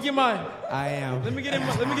on, let me get my I am. let me get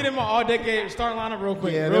in my all decade starting lineup real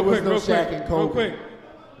quick. Yeah, real there was quick, no real Shaq quick, and Kobe. real quick.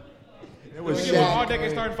 It Let was me get my all Shaq.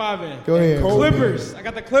 decade starting five in. Go ahead. Kobe. Clippers. I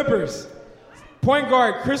got the Clippers. Point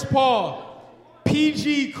guard Chris Paul,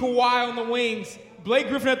 PG Kawhi on the wings, Blake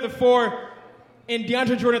Griffin at the 4, and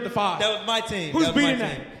DeAndre Jordan at the 5. That was my team. Who's That was my beating team.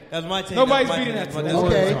 that? That was my team. Nobody's That was my beating team. that That's team. my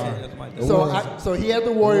Okay. team. That's my team. So he had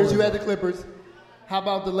the Warriors. You had the Clippers. How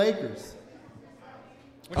about the Lakers?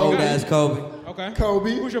 What you Old got? ass Kobe. Okay.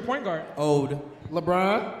 Kobe. Who's your point guard? Old.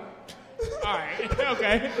 LeBron. All right.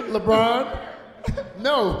 Okay. LeBron.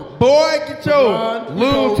 No. Boy, get your LeBron,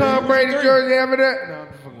 little Kobe. Tom Brady Who's jersey over there. No, I'm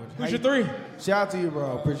just fucking with you. Who's your three? Shout out to you,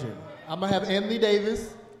 bro. Appreciate it. I'm gonna have Anthony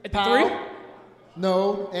Davis. At the Powell. three?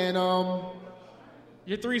 No, and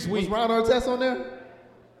Your three's was weak. Ron Artest on there?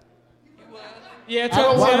 Yeah, I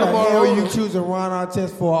don't Why want the him hell on you choosing Ron Artest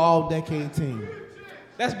for an all-decade team?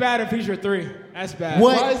 That's bad if he's your three. That's bad.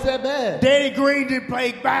 What? Why is that bad? Danny Green did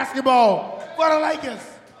play basketball for the Lakers.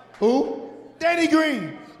 Who? Danny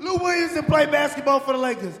Green. Lou Williams did play basketball for the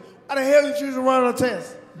Lakers. Why the hell you choosing Ron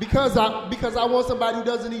Artest? Because I want somebody who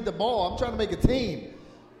doesn't need the ball. I'm trying to make a team.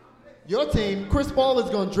 Your team, Chris Paul is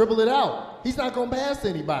going to dribble it out. He's not going to pass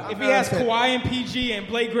anybody. If he has Kawhi and PG and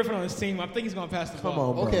Blake Griffin on his team, I think he's going to pass the ball. Come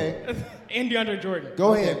on, bro. Okay. And DeAndre Jordan.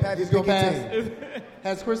 Go Okay, ahead, Pat. he's Pick gonna your pass. team.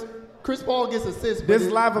 Has Chris Paul gets assists, but This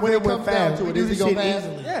live when it event went comes down fast. to We it, do is he this going shit to pass?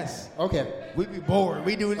 easily. Yes. Okay. We be bored.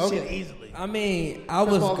 We do this Okay. shit easily. I mean, Chris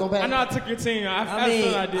Paul gonna pass. I know I took your team.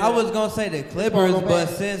 I I was gonna say the Clippers, gonna but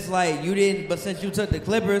pass. since you took the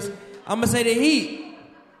Clippers, I'm gonna say the Heat.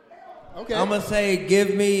 Okay. I'm gonna say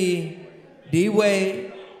give me D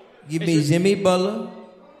Wade, give me Jimmy Butler,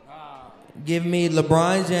 give me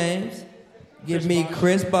LeBron James, give me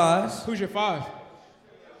Chris Bosh. Who's your five?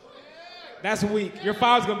 That's weak. Your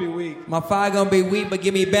five's going to be weak. My five gonna be weak, but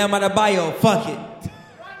give me Bam Adebayo. Fuck it.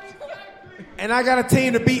 And I got a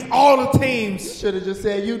team to beat all the teams. Should have just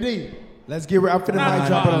said UD. Let's get ready. I'm finna mic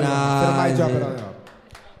drop it on y'all. Finna mic drop it on y'all.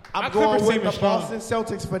 My I'm going Clippers with team the is strong. Boston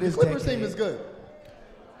Celtics for this Clippers decade. team is good.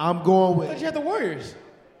 I'm going But with. you had the Warriors.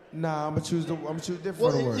 Nah, I'm gonna choose different Well,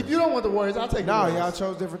 for the Warriors. if you don't want the Warriors, I'll take the No, Warriors. y'all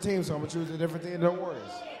chose different teams, so I'm gonna choose a different team than the Warriors.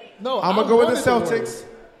 No, I'm I gonna go with the wanted Celtics. Warriors.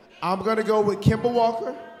 I'm gonna go with Kemba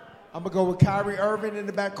Walker. I'm gonna go with Kyrie Irving in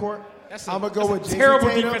the backcourt. I'm gonna go with Jason terrible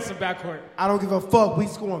Tatum. defensive backcourt. I don't give a fuck. We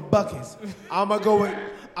scoring buckets. I'm gonna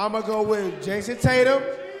go with Jason Tatum.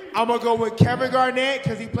 I'm gonna go with Kevin Garnett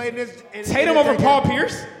because he played in this. Tatum over Paul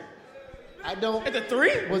Pierce? I don't. At the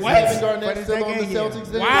three? Was What? Kevin For Garnett this still on the decade, yeah.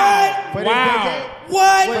 Celtics then? Wow. For this Wow. decade.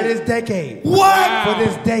 What? For this decade. What? For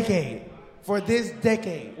this decade. For this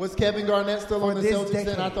decade. Was Kevin Garnett still on the this Celtics then?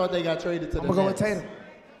 decade. I thought they got traded to the I'm gonna go with Nets. Tatum.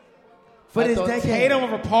 For I this thought decade. Tatum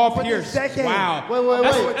over Paul For Pierce. this decade. Wow. Wait.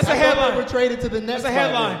 That's a I thought they headline. were traded to the Nets. That's a by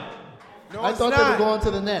headline. then. No, I it's thought they not. were going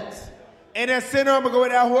to the Nets. And at center, I'm gonna go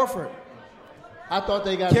with Al Horford. I thought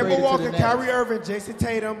they got traded Kemba to Walker, the Nets. Kyrie Irving, Jason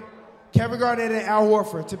Tatum, Kevin Garnett, and Al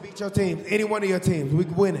Horford to beat your teams. Any one of your teams, we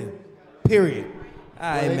winning. Period.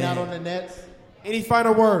 All Were right, they not man. on the Nets? Any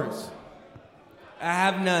final words? I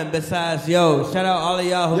have none besides shout out all of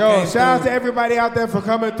y'all who Yo, came shout out through. to everybody out there for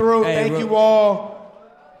coming through. Hey, Thank real- you all.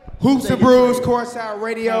 Hoops They and get Brews, traded. Courtside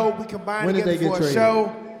Radio. We combined When did together they get for a traded?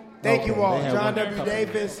 show. Thank you Okay, all. they have John one. W.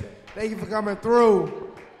 Davis, thank you for coming through.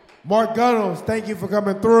 Mark Gunnels, thank you for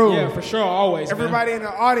coming through. Yeah, for sure. Always. man. Everybody in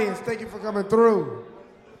the audience, thank you for coming through.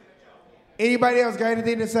 Anybody else got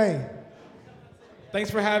anything to say?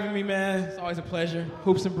 Thanks for having me, man. It's always a pleasure.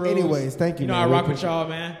 Hoops and Brews. Anyways, thank you, You know man. I We rock with appreciate y'all,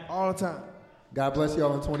 man. All the time. God bless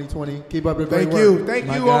y'all in 2020. Keep up the great Thank work. you. Thank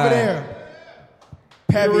My you guy. over there.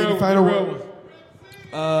 Pappy, You're any real, final you're word? real.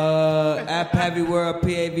 At Pavy World,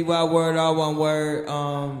 Pavy word, all one word.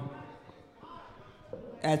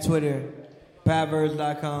 At Twitter,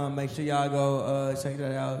 Pavers.com. Make sure y'all go check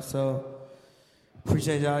that out. So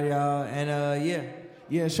appreciate y'all, and yeah.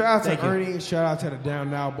 Yeah, shout out Thank to you. Ernie. Shout out to the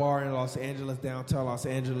Down Now Bar in Los Angeles, downtown Los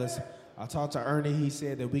Angeles. I talked to Ernie. He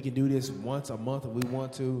said that we can do this once a month if we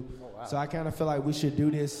want to. So I kind of feel like we should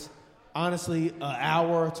do this. Honestly, an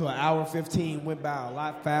hour to an hour 15 went by a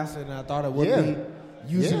lot faster than I thought it would Yeah. be.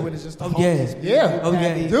 Usually Yeah. when it's just the Oh, homies. yeah. me, Yeah. you, Oh, yeah.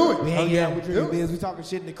 Patty, Do it. We hang Oh, yeah. out, we Do drink it. beers, we talking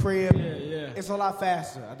shit in the crib. Yeah. It's a lot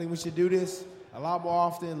faster. I think we should do this a lot more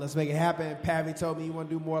often. Let's make it happen. Pavi told me he want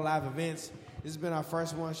to do more live events. This has been our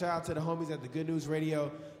first one. Shout out to the homies at the Good News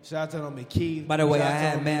Radio. Shout out to them Keith. By the way, Shout I out to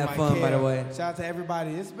had them mad Mike fun, by the Hill. way. Shout out to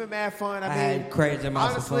everybody. It's been mad fun. I mean, had crazy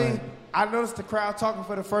amounts of honestly, fun. I noticed the crowd talking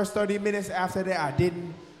for the first 30 minutes. After that, I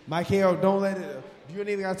didn't. Mike Hill, don't let it. You don't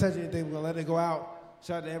even got to touch anything. We're going to let it go out.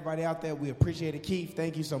 Shout out to everybody out there. We appreciate it. Keith,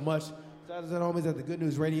 thank you so much. Shout out to the homies at the Good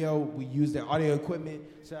News Radio. We use their audio equipment.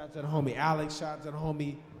 Shout out to the homie Alex. Shout out to the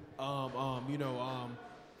homie,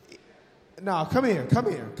 no, come here.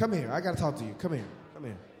 I got to talk to you. Come here.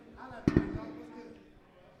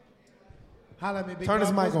 Holla at me, big Turn dog.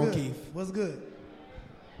 his mic What's on, good? Keith. What's good?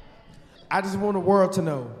 I just want the world to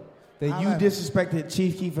know that you Holla at me. disrespected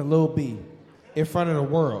Chief Keef and Lil B in front of the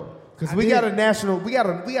world. Because I we did. got a national, we got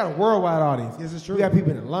a worldwide audience. Yes, it's true. We got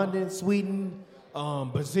people in London, Sweden,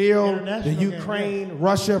 Brazil, the International game, Ukraine,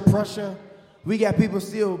 Russia, Prussia. We got people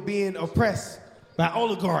still being oppressed by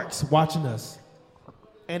oligarchs watching us.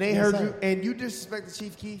 And they Yes, heard sir. you, and you disrespected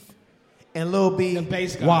Chief Keef And Lil B, The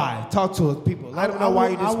bass guy. why? Talk to us, people. Let them know why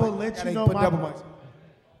you I will let you know put double mics.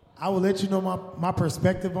 I will let you know my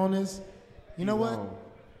perspective on this. You know what?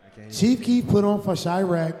 Chief Keef put on for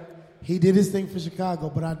Chirac. He did his thing for Chicago.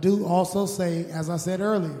 But I do also say, as I said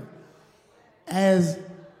earlier, as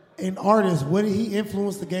an artist, what did he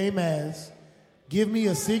influence the game as? Give me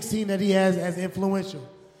a 16 that he has as influential.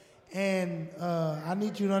 And I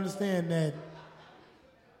need you to understand that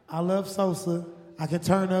I love Sosa. I can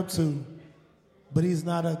turn up to, but he's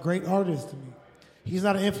not a great artist to me. He's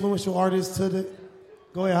not an influential artist to the...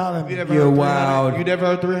 Go ahead, holler at me. You're wild. You never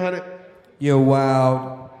heard 300? You're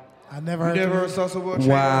wild. I never heard You never of heard it. Sosa World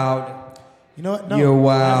Wild. You know what? No. You're You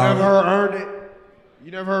wild. never heard Earned It?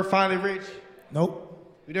 You never heard Finally Rich?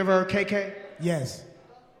 Nope. You never heard KK? Yes.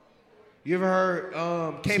 You ever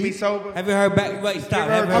heard Can't Be Sober? Have you heard back? Wait, stop.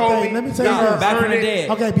 You ever Have heard you heard, Kobe? Okay, let me tell you You ever this. heard Back from Earned the It? Dead.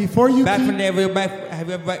 Okay, before you Back keep... from the Dead. Have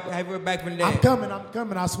you ever back from the Dead? I'm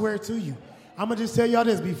coming. I swear to you. I'm going to just tell y'all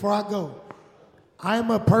this before I go. I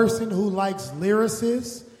am a person who likes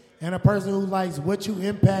lyricists and a person who likes what you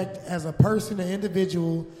impact as a person, an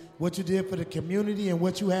individual, what you did for the community and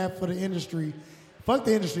what you have for the industry. Fuck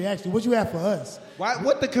the industry, actually. What you have for us.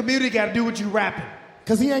 What the community got to do with you rapping?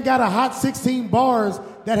 Because he ain't got a hot 16 bars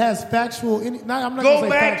that has factual... I'm not Go going to say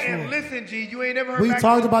back factual. and listen, G. You ain't never heard We back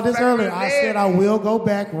talked to- about this back earlier. from I the said dead? I will go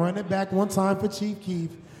back, run it back one time for Chief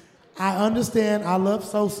Keef. I understand. I love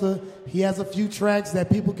Sosa. He has a few tracks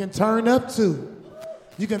that people can turn up to.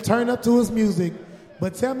 You can turn up to his music,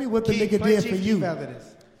 but tell me what the Keith, nigga play did Chief for Keef you. after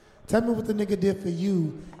this. Tell me what the nigga did for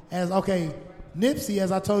you. Nipsey,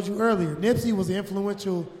 as I told you earlier, Nipsey was an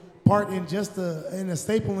influential part in just in a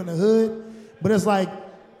staple in the hood. But it's like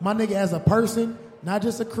my nigga as a person, not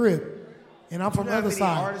just a crib. And I'm from the You know how other many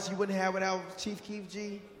side. artists you wouldn't have without Chief Keef,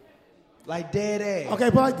 G? Like dead ass. Okay,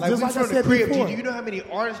 but just we like I from the said crib, before. G. Do you know how many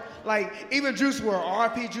artists? Like even Juice WRLD,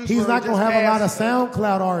 RP Juice WRLD. He's not gonna have a lot of passed.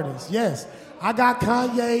 SoundCloud artists. Yes, I got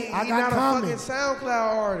Kanye. I He's got not a fucking Common.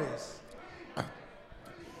 SoundCloud artist.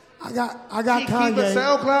 I got Chief Keef a Kanye.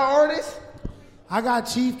 SoundCloud artist? I got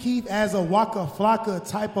Chief Keef as a Waka Flocka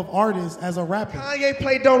type of artist, as a rapper. Kanye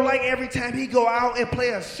play Don't Like every time he go out and play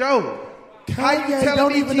a show. How you Kanye telling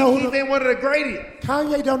don't me even know Chief who Keef the ain't one of the greatest?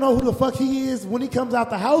 Kanye don't know who the fuck he is when he comes out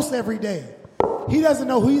the house every day. He doesn't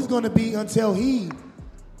know who he's gonna be until he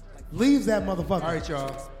leaves that motherfucker. All right,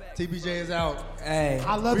 y'all. TBJ is out. Hey.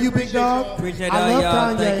 I love you, big dog. Appreciate I all love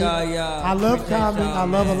y'all. Kanye. Thank all y'all. I love Appreciate Common. y'all, I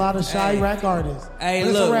love a man. lot of Chirac artists. Hey, But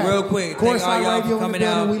it's a look, wrap. real quick. Thank all Courtside y'all Radio for in the coming building.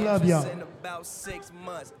 out. We love y'all. About 6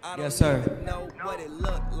 months. I Yes, don't sir. even know what it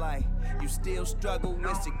looked like. You still struggle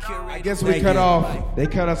with security. I guess we Thank cut you. off. They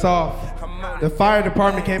cut us off. The fire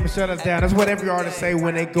department came and shut us down. That's what every artist say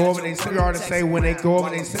when they go over. They see artists say when they go over.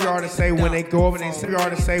 They see artists say when they go over. They see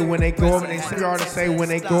artists say when they go over. They see artists say when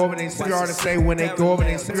they go over. They see artists say when they go over.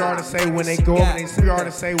 They see artists say when they go over. They see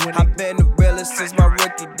artists say when they. I've been the realest since my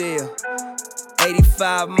rookie deal.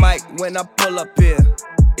 85 mic when I pull up here.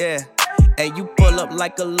 Yeah. And you pull up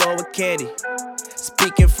like a lower caddy.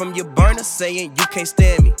 Speaking from your burner saying you can't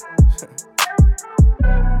stand me.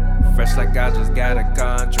 Fresh like I just got a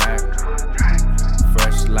contract.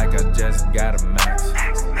 Fresh like I just got a max.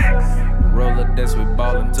 Roller this, we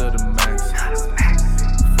ballin' to the max.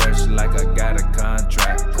 Fresh like I got a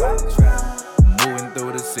contract. Moving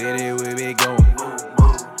through the city, we be going.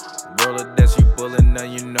 Roller this, you pullin' now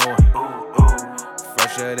you know it.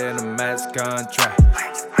 Fresher than a max contract.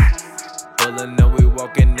 Pullin' up, we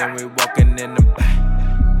walkin' in the back.